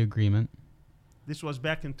this plea agreement. This was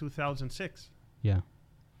back in 2006. Yeah.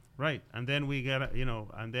 Right, and then we get,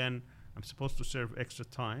 and then I'm supposed to serve extra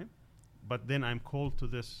time, but then I'm called to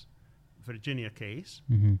this Virginia case,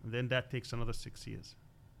 and then that takes another 6 years.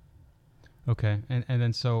 Okay, and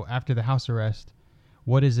then so after the house arrest,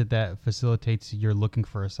 what is it that facilitates your looking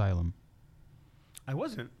for asylum? I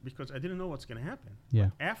wasn't, because I didn't know what's going to happen.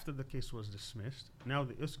 Yeah. But after the case was dismissed, now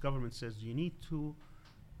the U.S. government says you need to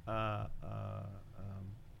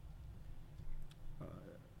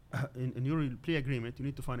in your plea agreement, you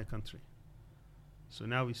need to find a country. So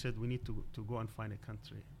now we said we need to go and find a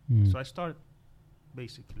country. So I started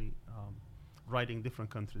basically writing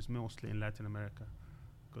different countries, mostly in Latin America,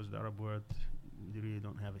 because the Arab world, they really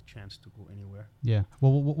don't have a chance to go anywhere. Yeah.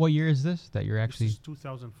 Well, what year is this that you're actually? This is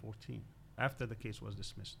 2014, after the case was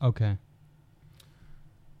dismissed. Okay.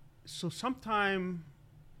 So sometime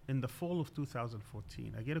in the fall of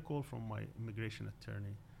 2014, I get a call from my immigration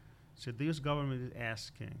attorney. Said the U.S. government is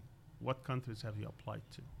asking, what countries have you applied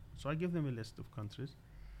to? So I give them a list of countries.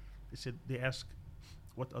 They ask,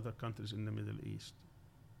 what other countries in the Middle East?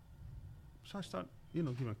 So I start,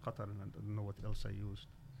 giving Qatar, and I don't know what else I used.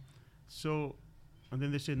 So, and then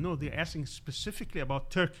they said, no, they're asking specifically about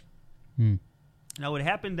Turkey. Now it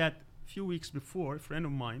happened that few weeks before, a friend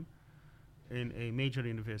of mine in a major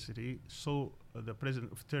university saw the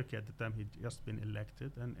president of Turkey at the time. He'd just been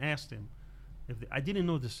elected, and asked him if I didn't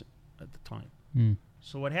know this at the time. Mm.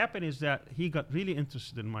 So what happened is that he got really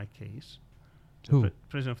interested in my case. Who?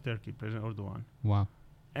 President of Turkey, President Erdogan. Wow.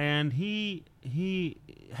 And he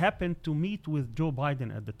happened to meet with Joe Biden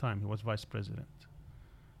at the time. He was vice president.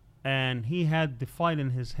 And he had the file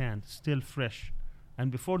in his hand, still fresh. And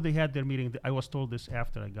before they had their meeting, I was told this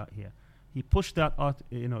after I got here. He pushed that out,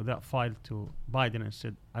 that file to Biden and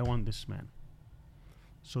said, "I want this man."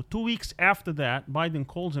 So 2 weeks after that, Biden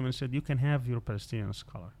calls him and said, "You can have your Palestinian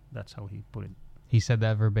scholar." That's how he put it. He said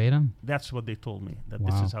that verbatim? That's what they told me. That Wow.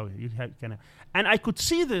 this is how you can. And I could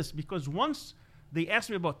see this because once they asked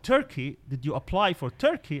me about Turkey, did you apply for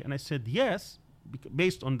Turkey? And I said yes,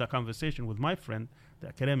 based on the conversation with my friend, the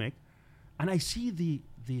academic. And I see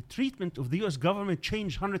the treatment of the U.S. government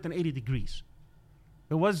change 180 degrees.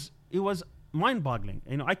 It was mind-boggling.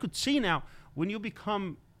 I could see now when you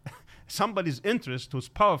become somebody's interest who's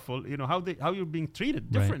powerful, how you're being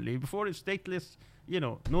treated differently. Right. Before it's stateless,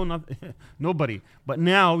 nobody. But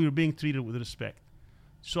now you're being treated with respect.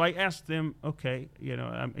 So I asked them, okay,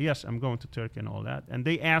 yes, I'm going to Turkey and all that. And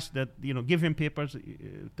they asked that, give him papers.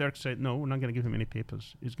 Turk said, no, we're not going to give him any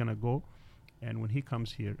papers. He's going to go. And when he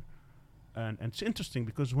comes here, and it's interesting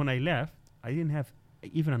because when I left, I didn't have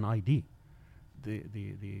even an ID.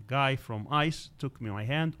 The guy from ICE took me my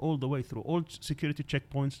hand all the way through all security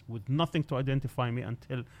checkpoints with nothing to identify me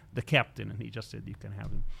until the captain. And he just said, you can have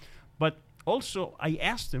him. But also, I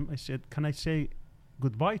asked him, I said, can I say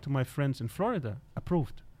goodbye to my friends in Florida?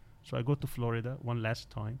 Approved. So I go to Florida one last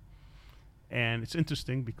time. And it's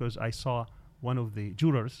interesting because I saw one of the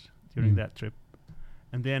jurors during that trip.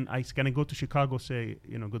 And then can I go to Chicago, say,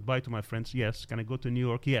 goodbye to my friends? Yes. Can I go to New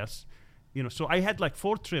York? Yes. So I had like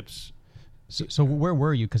 4 trips. So where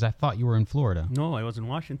were you? Because I thought you were in Florida. No, I was in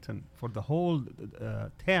Washington for the whole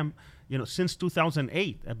term. Since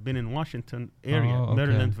 2008, I've been in Washington area, okay.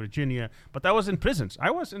 Maryland, Virginia. But I was in prisons.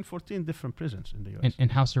 I was in 14 different prisons in the U.S.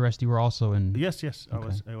 And house arrest, you were also in? Yes. Okay.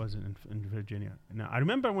 I was in Virginia. Now, I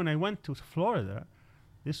remember when I went to Florida,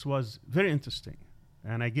 this was very interesting.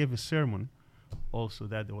 And I gave a sermon also.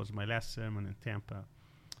 That was my last sermon in Tampa,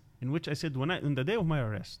 in which I said, on the day of my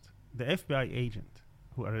arrest, the FBI agent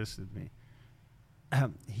who arrested me,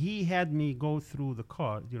 he had me go through the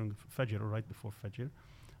car during Fajr, or right before Fajr,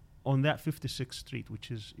 on that 56th Street,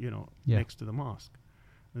 which is, next to the mosque.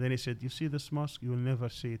 And then he said, you see this mosque? You will never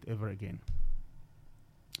see it ever again.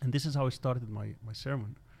 And this is how I started my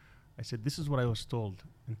sermon. I said, this is what I was told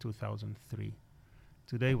in 2003.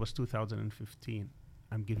 Today was 2015.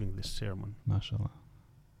 I'm giving this sermon. MashaAllah.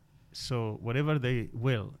 So whatever they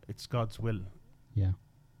will, it's God's will. Yeah.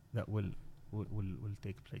 That will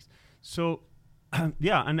take place. So,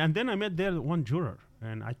 and then I met there one juror,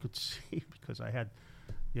 and I could see because I had,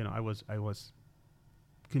 I was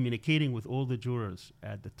communicating with all the jurors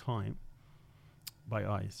at the time by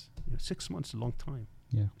eyes. 6 months is a long time.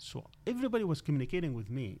 Yeah. So everybody was communicating with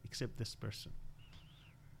me except this person.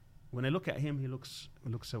 When I look at him, he looks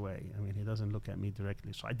away. I mean, he doesn't look at me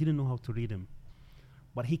directly. So I didn't know how to read him.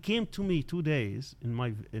 But he came to me 2 days in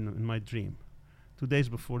my dream, 2 days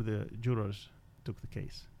before the jurors took the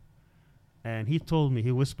case. And he told me,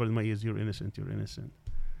 he whispered in my ears, you're innocent, you're innocent.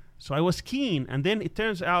 So I was keen. And then it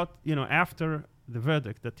turns out, after the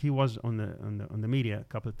verdict, that he was on the media a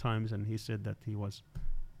couple of times, and he said that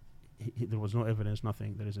there was no evidence,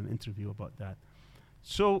 nothing. There is an interview about that.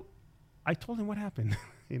 So I told him what happened,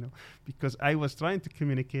 because I was trying to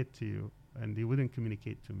communicate to you, and he wouldn't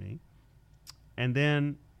communicate to me. And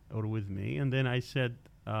then, or with me, and then I said,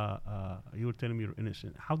 you were telling me you're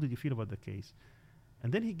innocent. How did you feel about the case?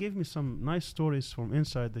 And then he gave me some nice stories from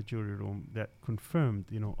inside the jury room that confirmed,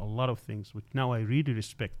 a lot of things, which now I really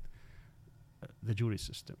respect the jury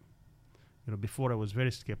system. Before I was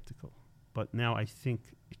very skeptical, but now I think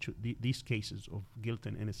these cases of guilt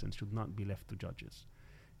and innocence should not be left to judges.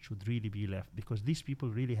 Should really be left, because these people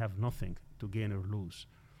really have nothing to gain or lose.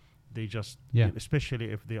 They just, especially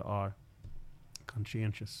if they are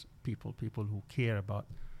conscientious people who care about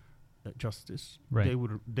justice, right.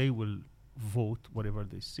 they will vote whatever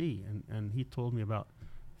they see. And he told me about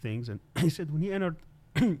things, and he said when he entered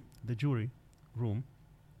the jury room,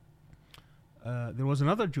 there was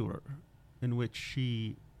another juror in which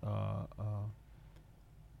she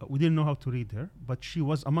we didn't know how to read her, but she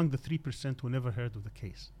was among the 3% who never heard of the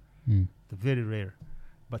case. The very rare.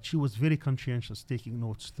 But she was very conscientious, taking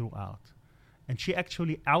notes throughout. And she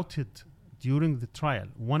actually outed during the trial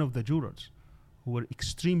one of the jurors who were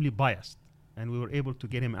extremely biased, and we were able to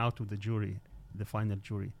get him out of the jury, the final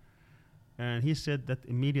jury. And he said that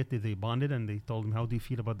immediately they bonded and they told him, how do you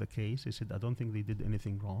feel about the case? He said, I don't think they did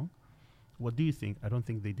anything wrong. What do you think? I don't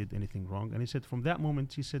think they did anything wrong. And he said, from that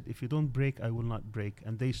moment, he said, if you don't break, I will not break.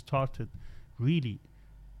 And they started really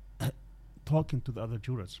talking to the other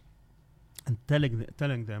jurors and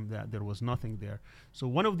telling them that there was nothing there. So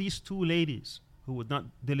one of these two ladies who would not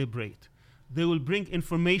deliberate, they will bring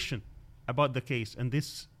information about the case. And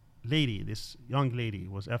this lady, this young lady,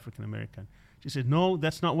 was African American. She said, no,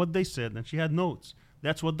 that's not what they said. And she had notes.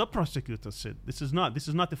 That's what the prosecutor said. This is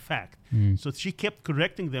not a fact. So she kept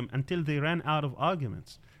correcting them until they ran out of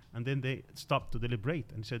arguments. And then they stopped to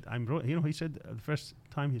deliberate. And he said, he said the first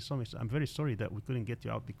time he saw me, he said, I'm very sorry that we couldn't get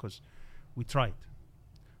you out because we tried.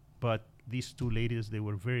 But these two ladies, they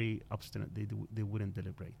were very obstinate. They wouldn't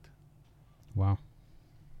deliberate. Wow.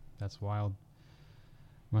 That's wild.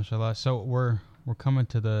 MashaAllah. So we're coming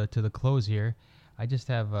to the close here. I just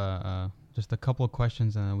have just a couple of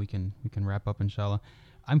questions, and then we can wrap up, inshallah.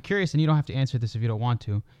 I'm curious, and you don't have to answer this if you don't want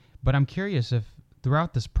to, but I'm curious if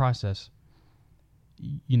throughout this process,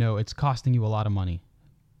 it's costing you a lot of money.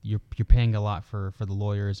 You're paying a lot for the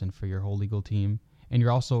lawyers and for your whole legal team, and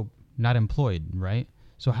you're also not employed, right?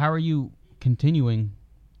 So how are you continuing,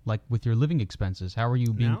 like, with your living expenses? How are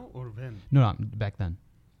you being... Now or then? No, back then.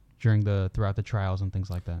 Throughout the trials and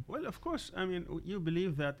things like that. Well, of course, I mean, you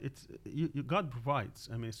believe that it's God provides.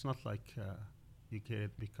 I mean, it's not like you get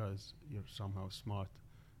it because you're somehow smart.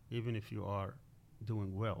 Even if you are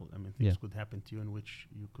doing well, I mean, things could happen to you in which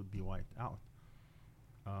you could be wiped out.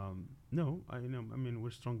 No, I mean,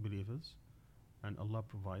 we're strong believers, and Allah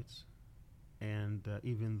provides. And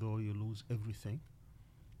even though you lose everything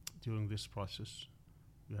during this process,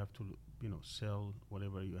 you have to, sell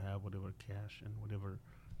whatever you have, whatever cash and whatever.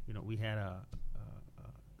 We had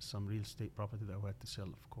some real estate property that we had to sell,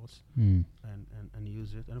 of course, and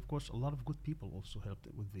use it. And of course, a lot of good people also helped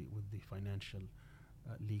it with the financial,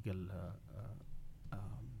 legal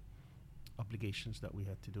obligations that we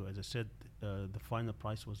had to do. As I said, the final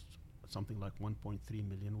price was something like 1.3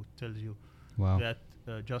 million, which tells you that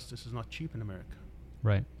justice is not cheap in America.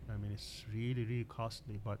 Right. I mean, it's really, really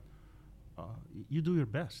costly, but you do your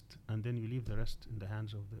best, and then you leave the rest in the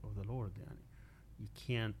hands of the Lord. You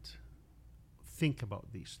can't think about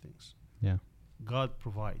these things. Yeah. God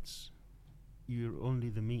provides. You're only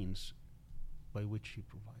the means by which He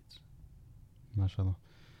provides. MashaAllah.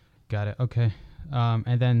 Got it. Okay.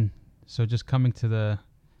 And then, so just coming to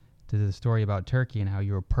the story about Turkey and how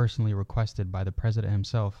you were personally requested by the president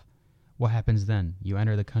himself, what happens then? You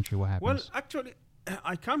enter the country, what happens? Well, actually,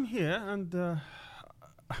 I come here, and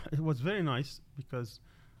it was very nice because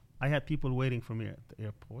I had people waiting for me at the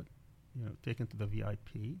airport. Taken to the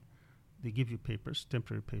VIP. They give you papers,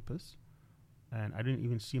 temporary papers, and I didn't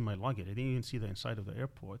even see my luggage. I didn't even see the inside of the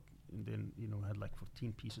airport. And then, I had like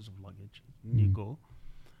 14 pieces of luggage. And you go.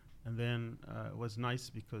 And then it was nice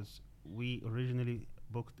because we originally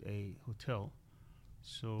booked a hotel,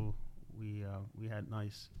 so we had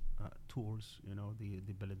nice tours.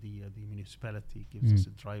 The Baladia, the municipality gives us a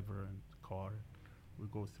driver and a car. We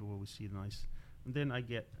go through, we see nice. And then I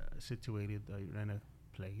get situated. I ran a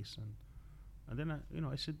place, and then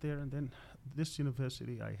I sit there, and then this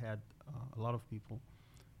university, I had a lot of people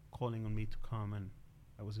calling on me to come, and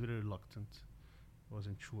I was very reluctant. I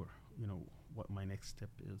wasn't sure what my next step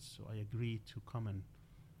is, so I agreed to come and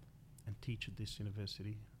teach at this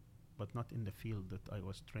university, but not in the field that I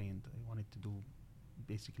was trained. I wanted to do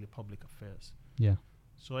basically public affairs. Yeah.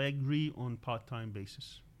 So I agree on part-time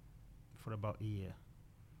basis for about a year.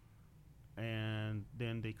 And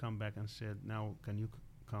then they come back and said, now can you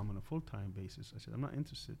come on a full-time basis? I said, I'm not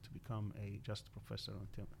interested to become a just professor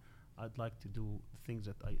until I'd like to do things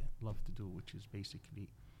that I love to do, which is basically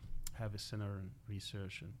have a center and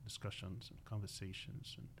research and discussions and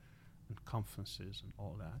conversations and conferences and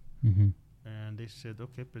all that. Mm-hmm. And they said,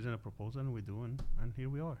 okay, present a proposal, and we do, and here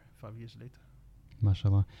we are 5 years later.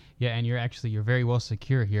 MashaAllah. Yeah, and you're very well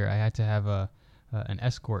secure here. I had to have an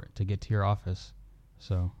escort to get to your office.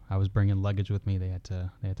 So I was bringing luggage with me. They had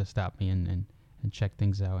to stop me and check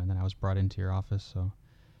things out, and then I was brought into your office. So,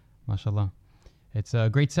 mashallah, it's a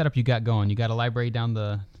great setup you got going. You got a library down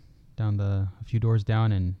the a few doors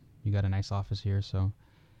down, and you got a nice office here. So,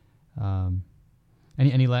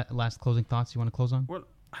 any last closing thoughts you want to close on? Well,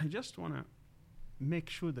 I just want to make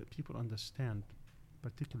sure that people understand,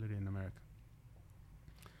 particularly in America,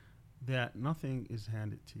 that nothing is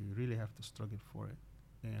handed to you. You really have to struggle for it.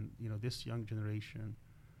 And this young generation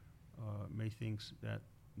may think that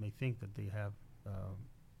they have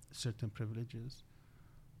certain privileges,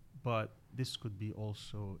 but this could be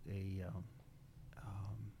also a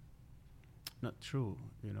not true.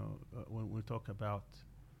 When we talk about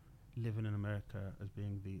living in America as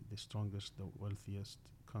being the strongest, the wealthiest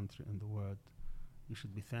country in the world, you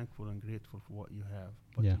should be thankful and grateful for what you have.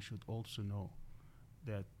 But Yeah. you should also know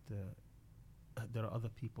that there are other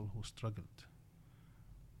people who struggled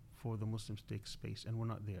for the Muslims to take space, and we're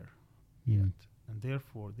not there yet. And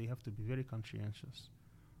therefore, they have to be very conscientious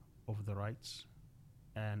of the rights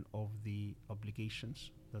and of the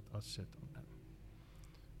obligations that are set on them.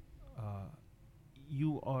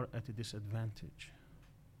 You are at a disadvantage,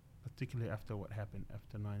 particularly after what happened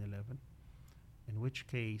after 9/11, in which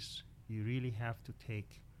case you really have to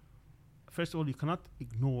take, first of all, you cannot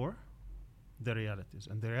ignore the realities.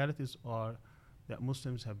 And the realities are that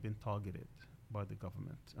Muslims have been targeted by the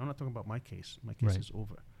government. I'm not talking about my case. My case Right. is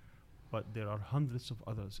over. But there are hundreds of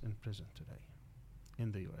others in prison today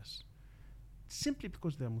in the US, simply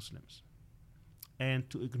because they're Muslims. And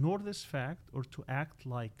to ignore this fact or to act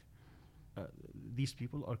like these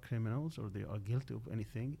people are criminals or they are guilty of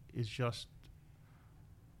anything is just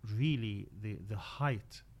really the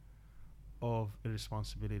height of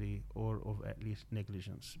irresponsibility or of at least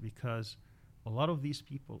negligence, because a lot of these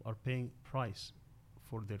people are paying price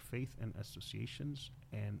for their faith and associations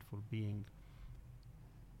and for being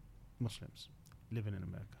Muslims living in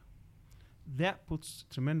America. That puts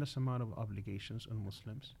tremendous amount of obligations on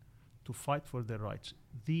Muslims to fight for their rights.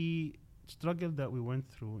 The struggle that we went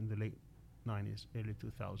through in the late 90s, early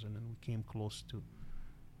 2000, and we came close to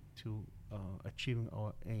achieving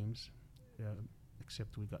our aims,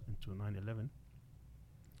 except we got into 9/11.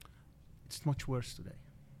 It's much worse today.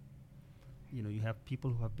 You know, you have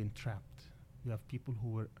people who have been trapped. You have people who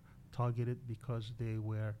were targeted because they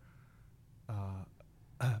were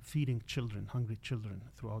feeding children, hungry children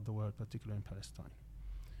throughout the world, particularly in Palestine.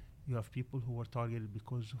 You have people who were targeted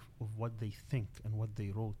because of what they think and what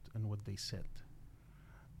they wrote and what they said.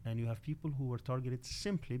 And you have people who were targeted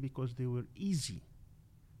simply because they were easy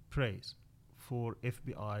prey for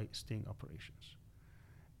FBI sting operations.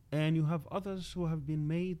 And you have others who have been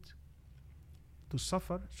made to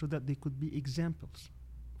suffer so that they could be examples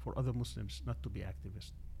for other Muslims not to be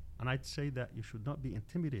activists. And I'd say that you should not be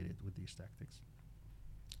intimidated with these tactics.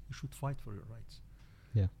 You should fight for your rights.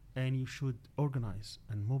 Yeah. And you should organize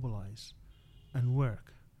and mobilize and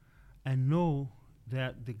work and know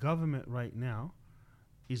that the government right now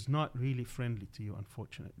is not really friendly to you,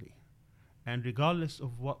 unfortunately. And regardless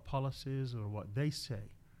of what policies or what they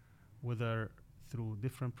say, whether through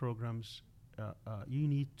different programs, you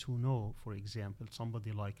need to know, for example,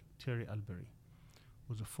 somebody like Terry Albury,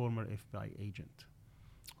 who's a former FBI agent,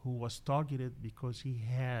 who was targeted because he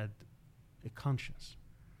had a conscience.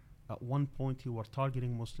 At one point, he was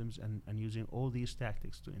targeting Muslims and using all these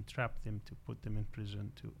tactics to entrap them, to put them in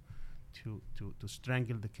prison, to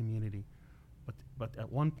strangle the community. But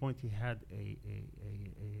at one point, he had a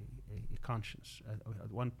conscience.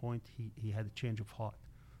 At one point, he had a change of heart.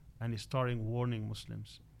 And he started warning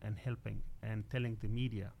Muslims and helping and telling the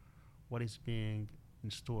media what is being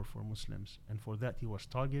in store for Muslims. And for that, he was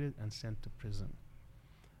targeted and sent to prison.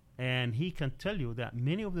 And he can tell you that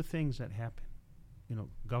many of the things that happen, you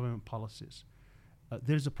know, government policies,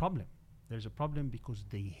 there's a problem. There's a problem because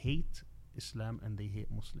they hate Islam and they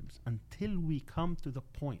hate Muslims. Until we come to the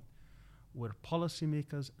point where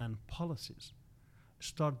policymakers and policies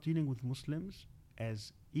start dealing with Muslims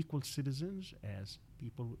as equal citizens, as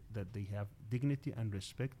people that they have dignity and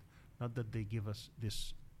respect, not that they give us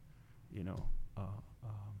this, you know,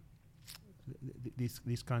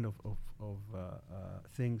 these kind of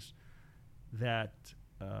things that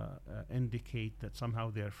indicate that somehow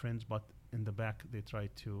they are friends, but in the back they try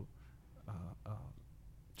to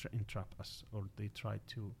entrap us, or they try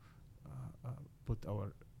to put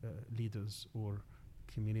our leaders or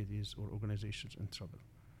communities or organizations in trouble.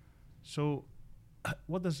 So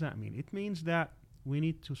what does that mean? It means that we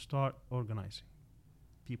need to start organizing.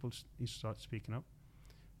 People start speaking up.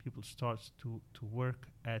 People start to work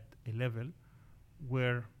at a level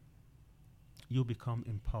where you become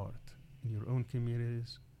empowered in your own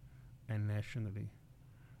communities and nationally.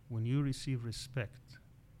 When you receive respect,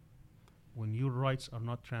 when your rights are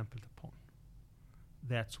not trampled upon,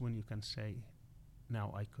 that's when you can say,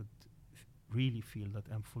 now I could really feel that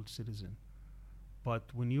I'm full citizen.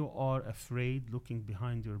 But when you are afraid, looking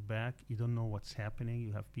behind your back, you don't know what's happening,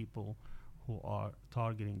 you have people who are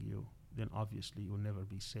targeting you, then obviously you'll never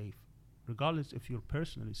be safe. Regardless if you're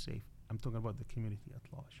personally safe, I'm talking about the community at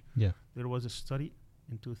large. Yeah. There was a study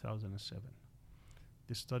in 2007.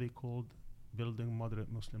 This study called Building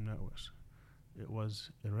Moderate Muslim Networks. It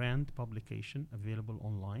was a RAND publication available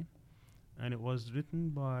online, and it was written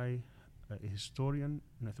by a historian,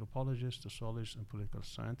 an anthropologist, sociologist, and political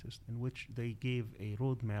scientist, in which they gave a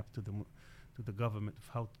roadmap to to the government of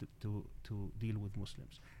how to deal with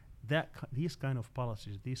Muslims. These kind of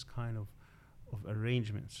policies, these kind of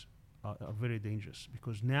arrangements are very dangerous,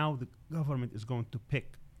 because now the government is going to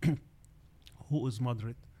pick who is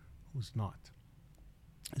moderate, who's not.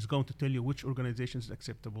 It's going to tell you which organization is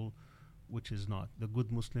acceptable, which is not. The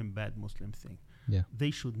good Muslim, bad Muslim thing. Yeah.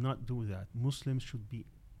 They should not do that. Muslims should be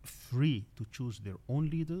free to choose their own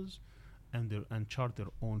leaders and chart their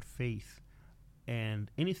own faith. And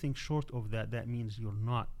anything short of that, that means you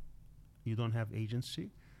don't have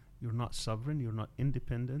agency, you're not sovereign, you're not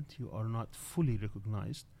independent, you are not fully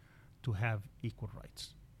recognized to have equal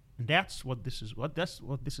rights. And that's what this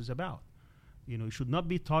is about. You should not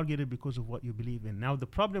be targeted because of what you believe in. Now, the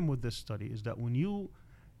problem with this study is that when you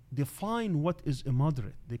define what is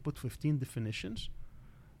immoderate, they put 15 definitions,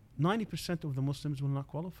 90% of the Muslims will not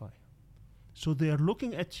qualify. So they are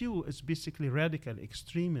looking at you as basically radical,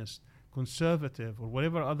 extremist, conservative, or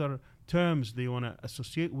whatever other terms they want to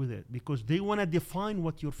associate with it, because they want to define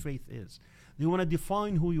what your faith is. They want to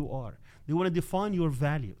define who you are. They want to define your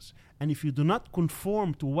values. And if you do not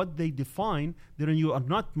conform to what they define, then you are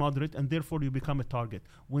not moderate, and therefore you become a target.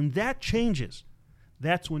 When that changes,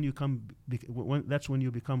 that's when you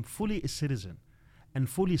become fully a citizen and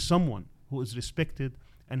fully someone who is respected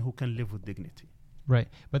and who can live with dignity. Right.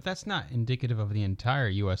 But that's not indicative of the entire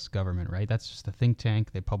U.S. government, right? That's just a think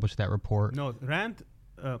tank. They published that report. No, RAND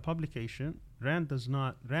publication, RAND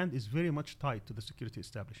is very much tied to the security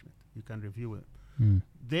establishment. You can review it.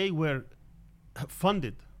 They were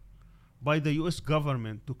funded by the U.S.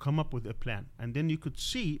 government to come up with a plan. And then you could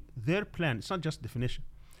see their plan. It's not just definition.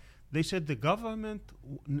 They said the government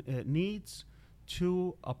needs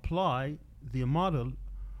to apply the model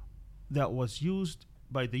that was used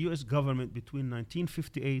by the U.S. government between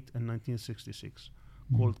 1958 and 1966,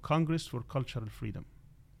 called Congress for Cultural Freedom.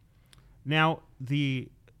 Now, the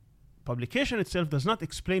publication itself does not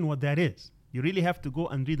explain what that is. You really have to go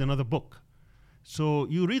and read another book. So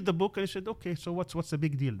you read the book and you said, okay, so what's the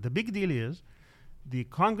big deal? The big deal is the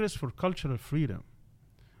Congress for Cultural Freedom,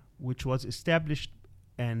 which was established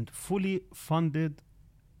and fully funded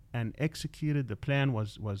and executed. The plan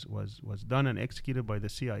was done and executed by the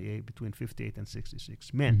CIA between 58 and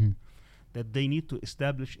 66. Meant that they need to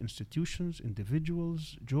establish institutions,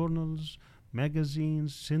 individuals, journals,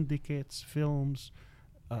 magazines, syndicates, films,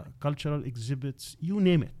 cultural exhibits, you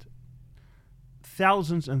name it.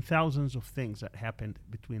 Thousands and thousands of things that happened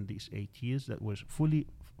between these 8 years that was fully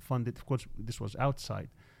funded. Of course, this was outside.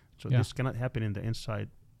 So this cannot happen in the inside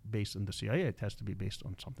based on the CIA. It has to be based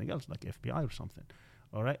on something else, like FBI or something.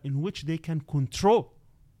 All right, in which they can control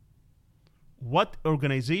what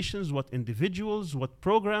organizations, what individuals, what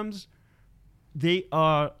programs they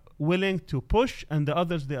are willing to push, and the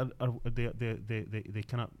others they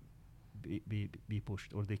cannot be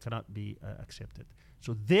pushed, or they cannot be accepted.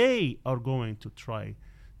 So they are going to try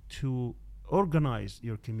to organize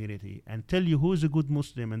your community and tell you who is a good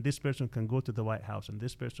Muslim, and this person can go to the White House, and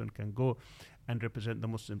this person can go and represent the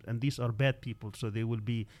Muslims, and these are bad people, so they will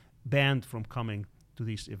be banned from coming to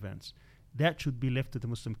these events. That should be left to the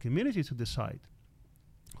Muslim community to decide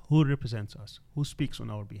who represents us, who speaks on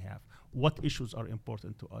our behalf, what issues are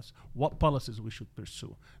important to us, what policies we should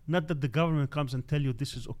pursue. Not that the government comes and tell you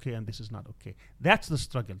this is okay and this is not okay. That's the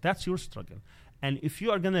struggle. That's your struggle. And if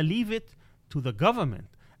you are going to leave it to the government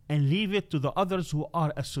and leave it to the others who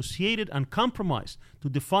are associated and compromised to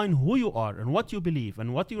define who you are and what you believe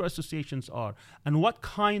and what your associations are and what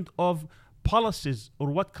kind of policies or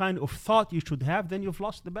what kind of thought you should have, then you've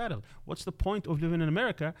lost the battle. What's the point of living in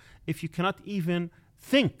America if you cannot even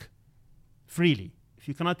think freely, if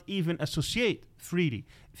you cannot even associate freely,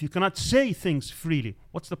 if you cannot say things freely?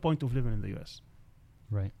 What's the point of living in the U.S.?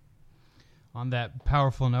 Right. On that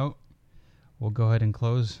powerful note, we'll go ahead and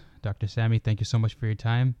close. Dr. Sami, thank you so much for your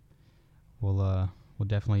time. We'll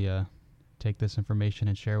definitely take this information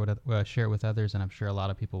and share it with others, and I'm sure a lot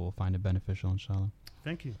of people will find it beneficial, inshallah.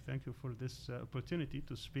 Thank you for this opportunity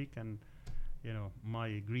to speak, and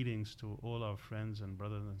my greetings to all our friends and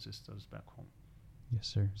brothers and sisters back home. Yes,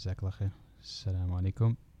 sir. Jazakallah khair. Assalamu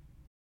alaikum.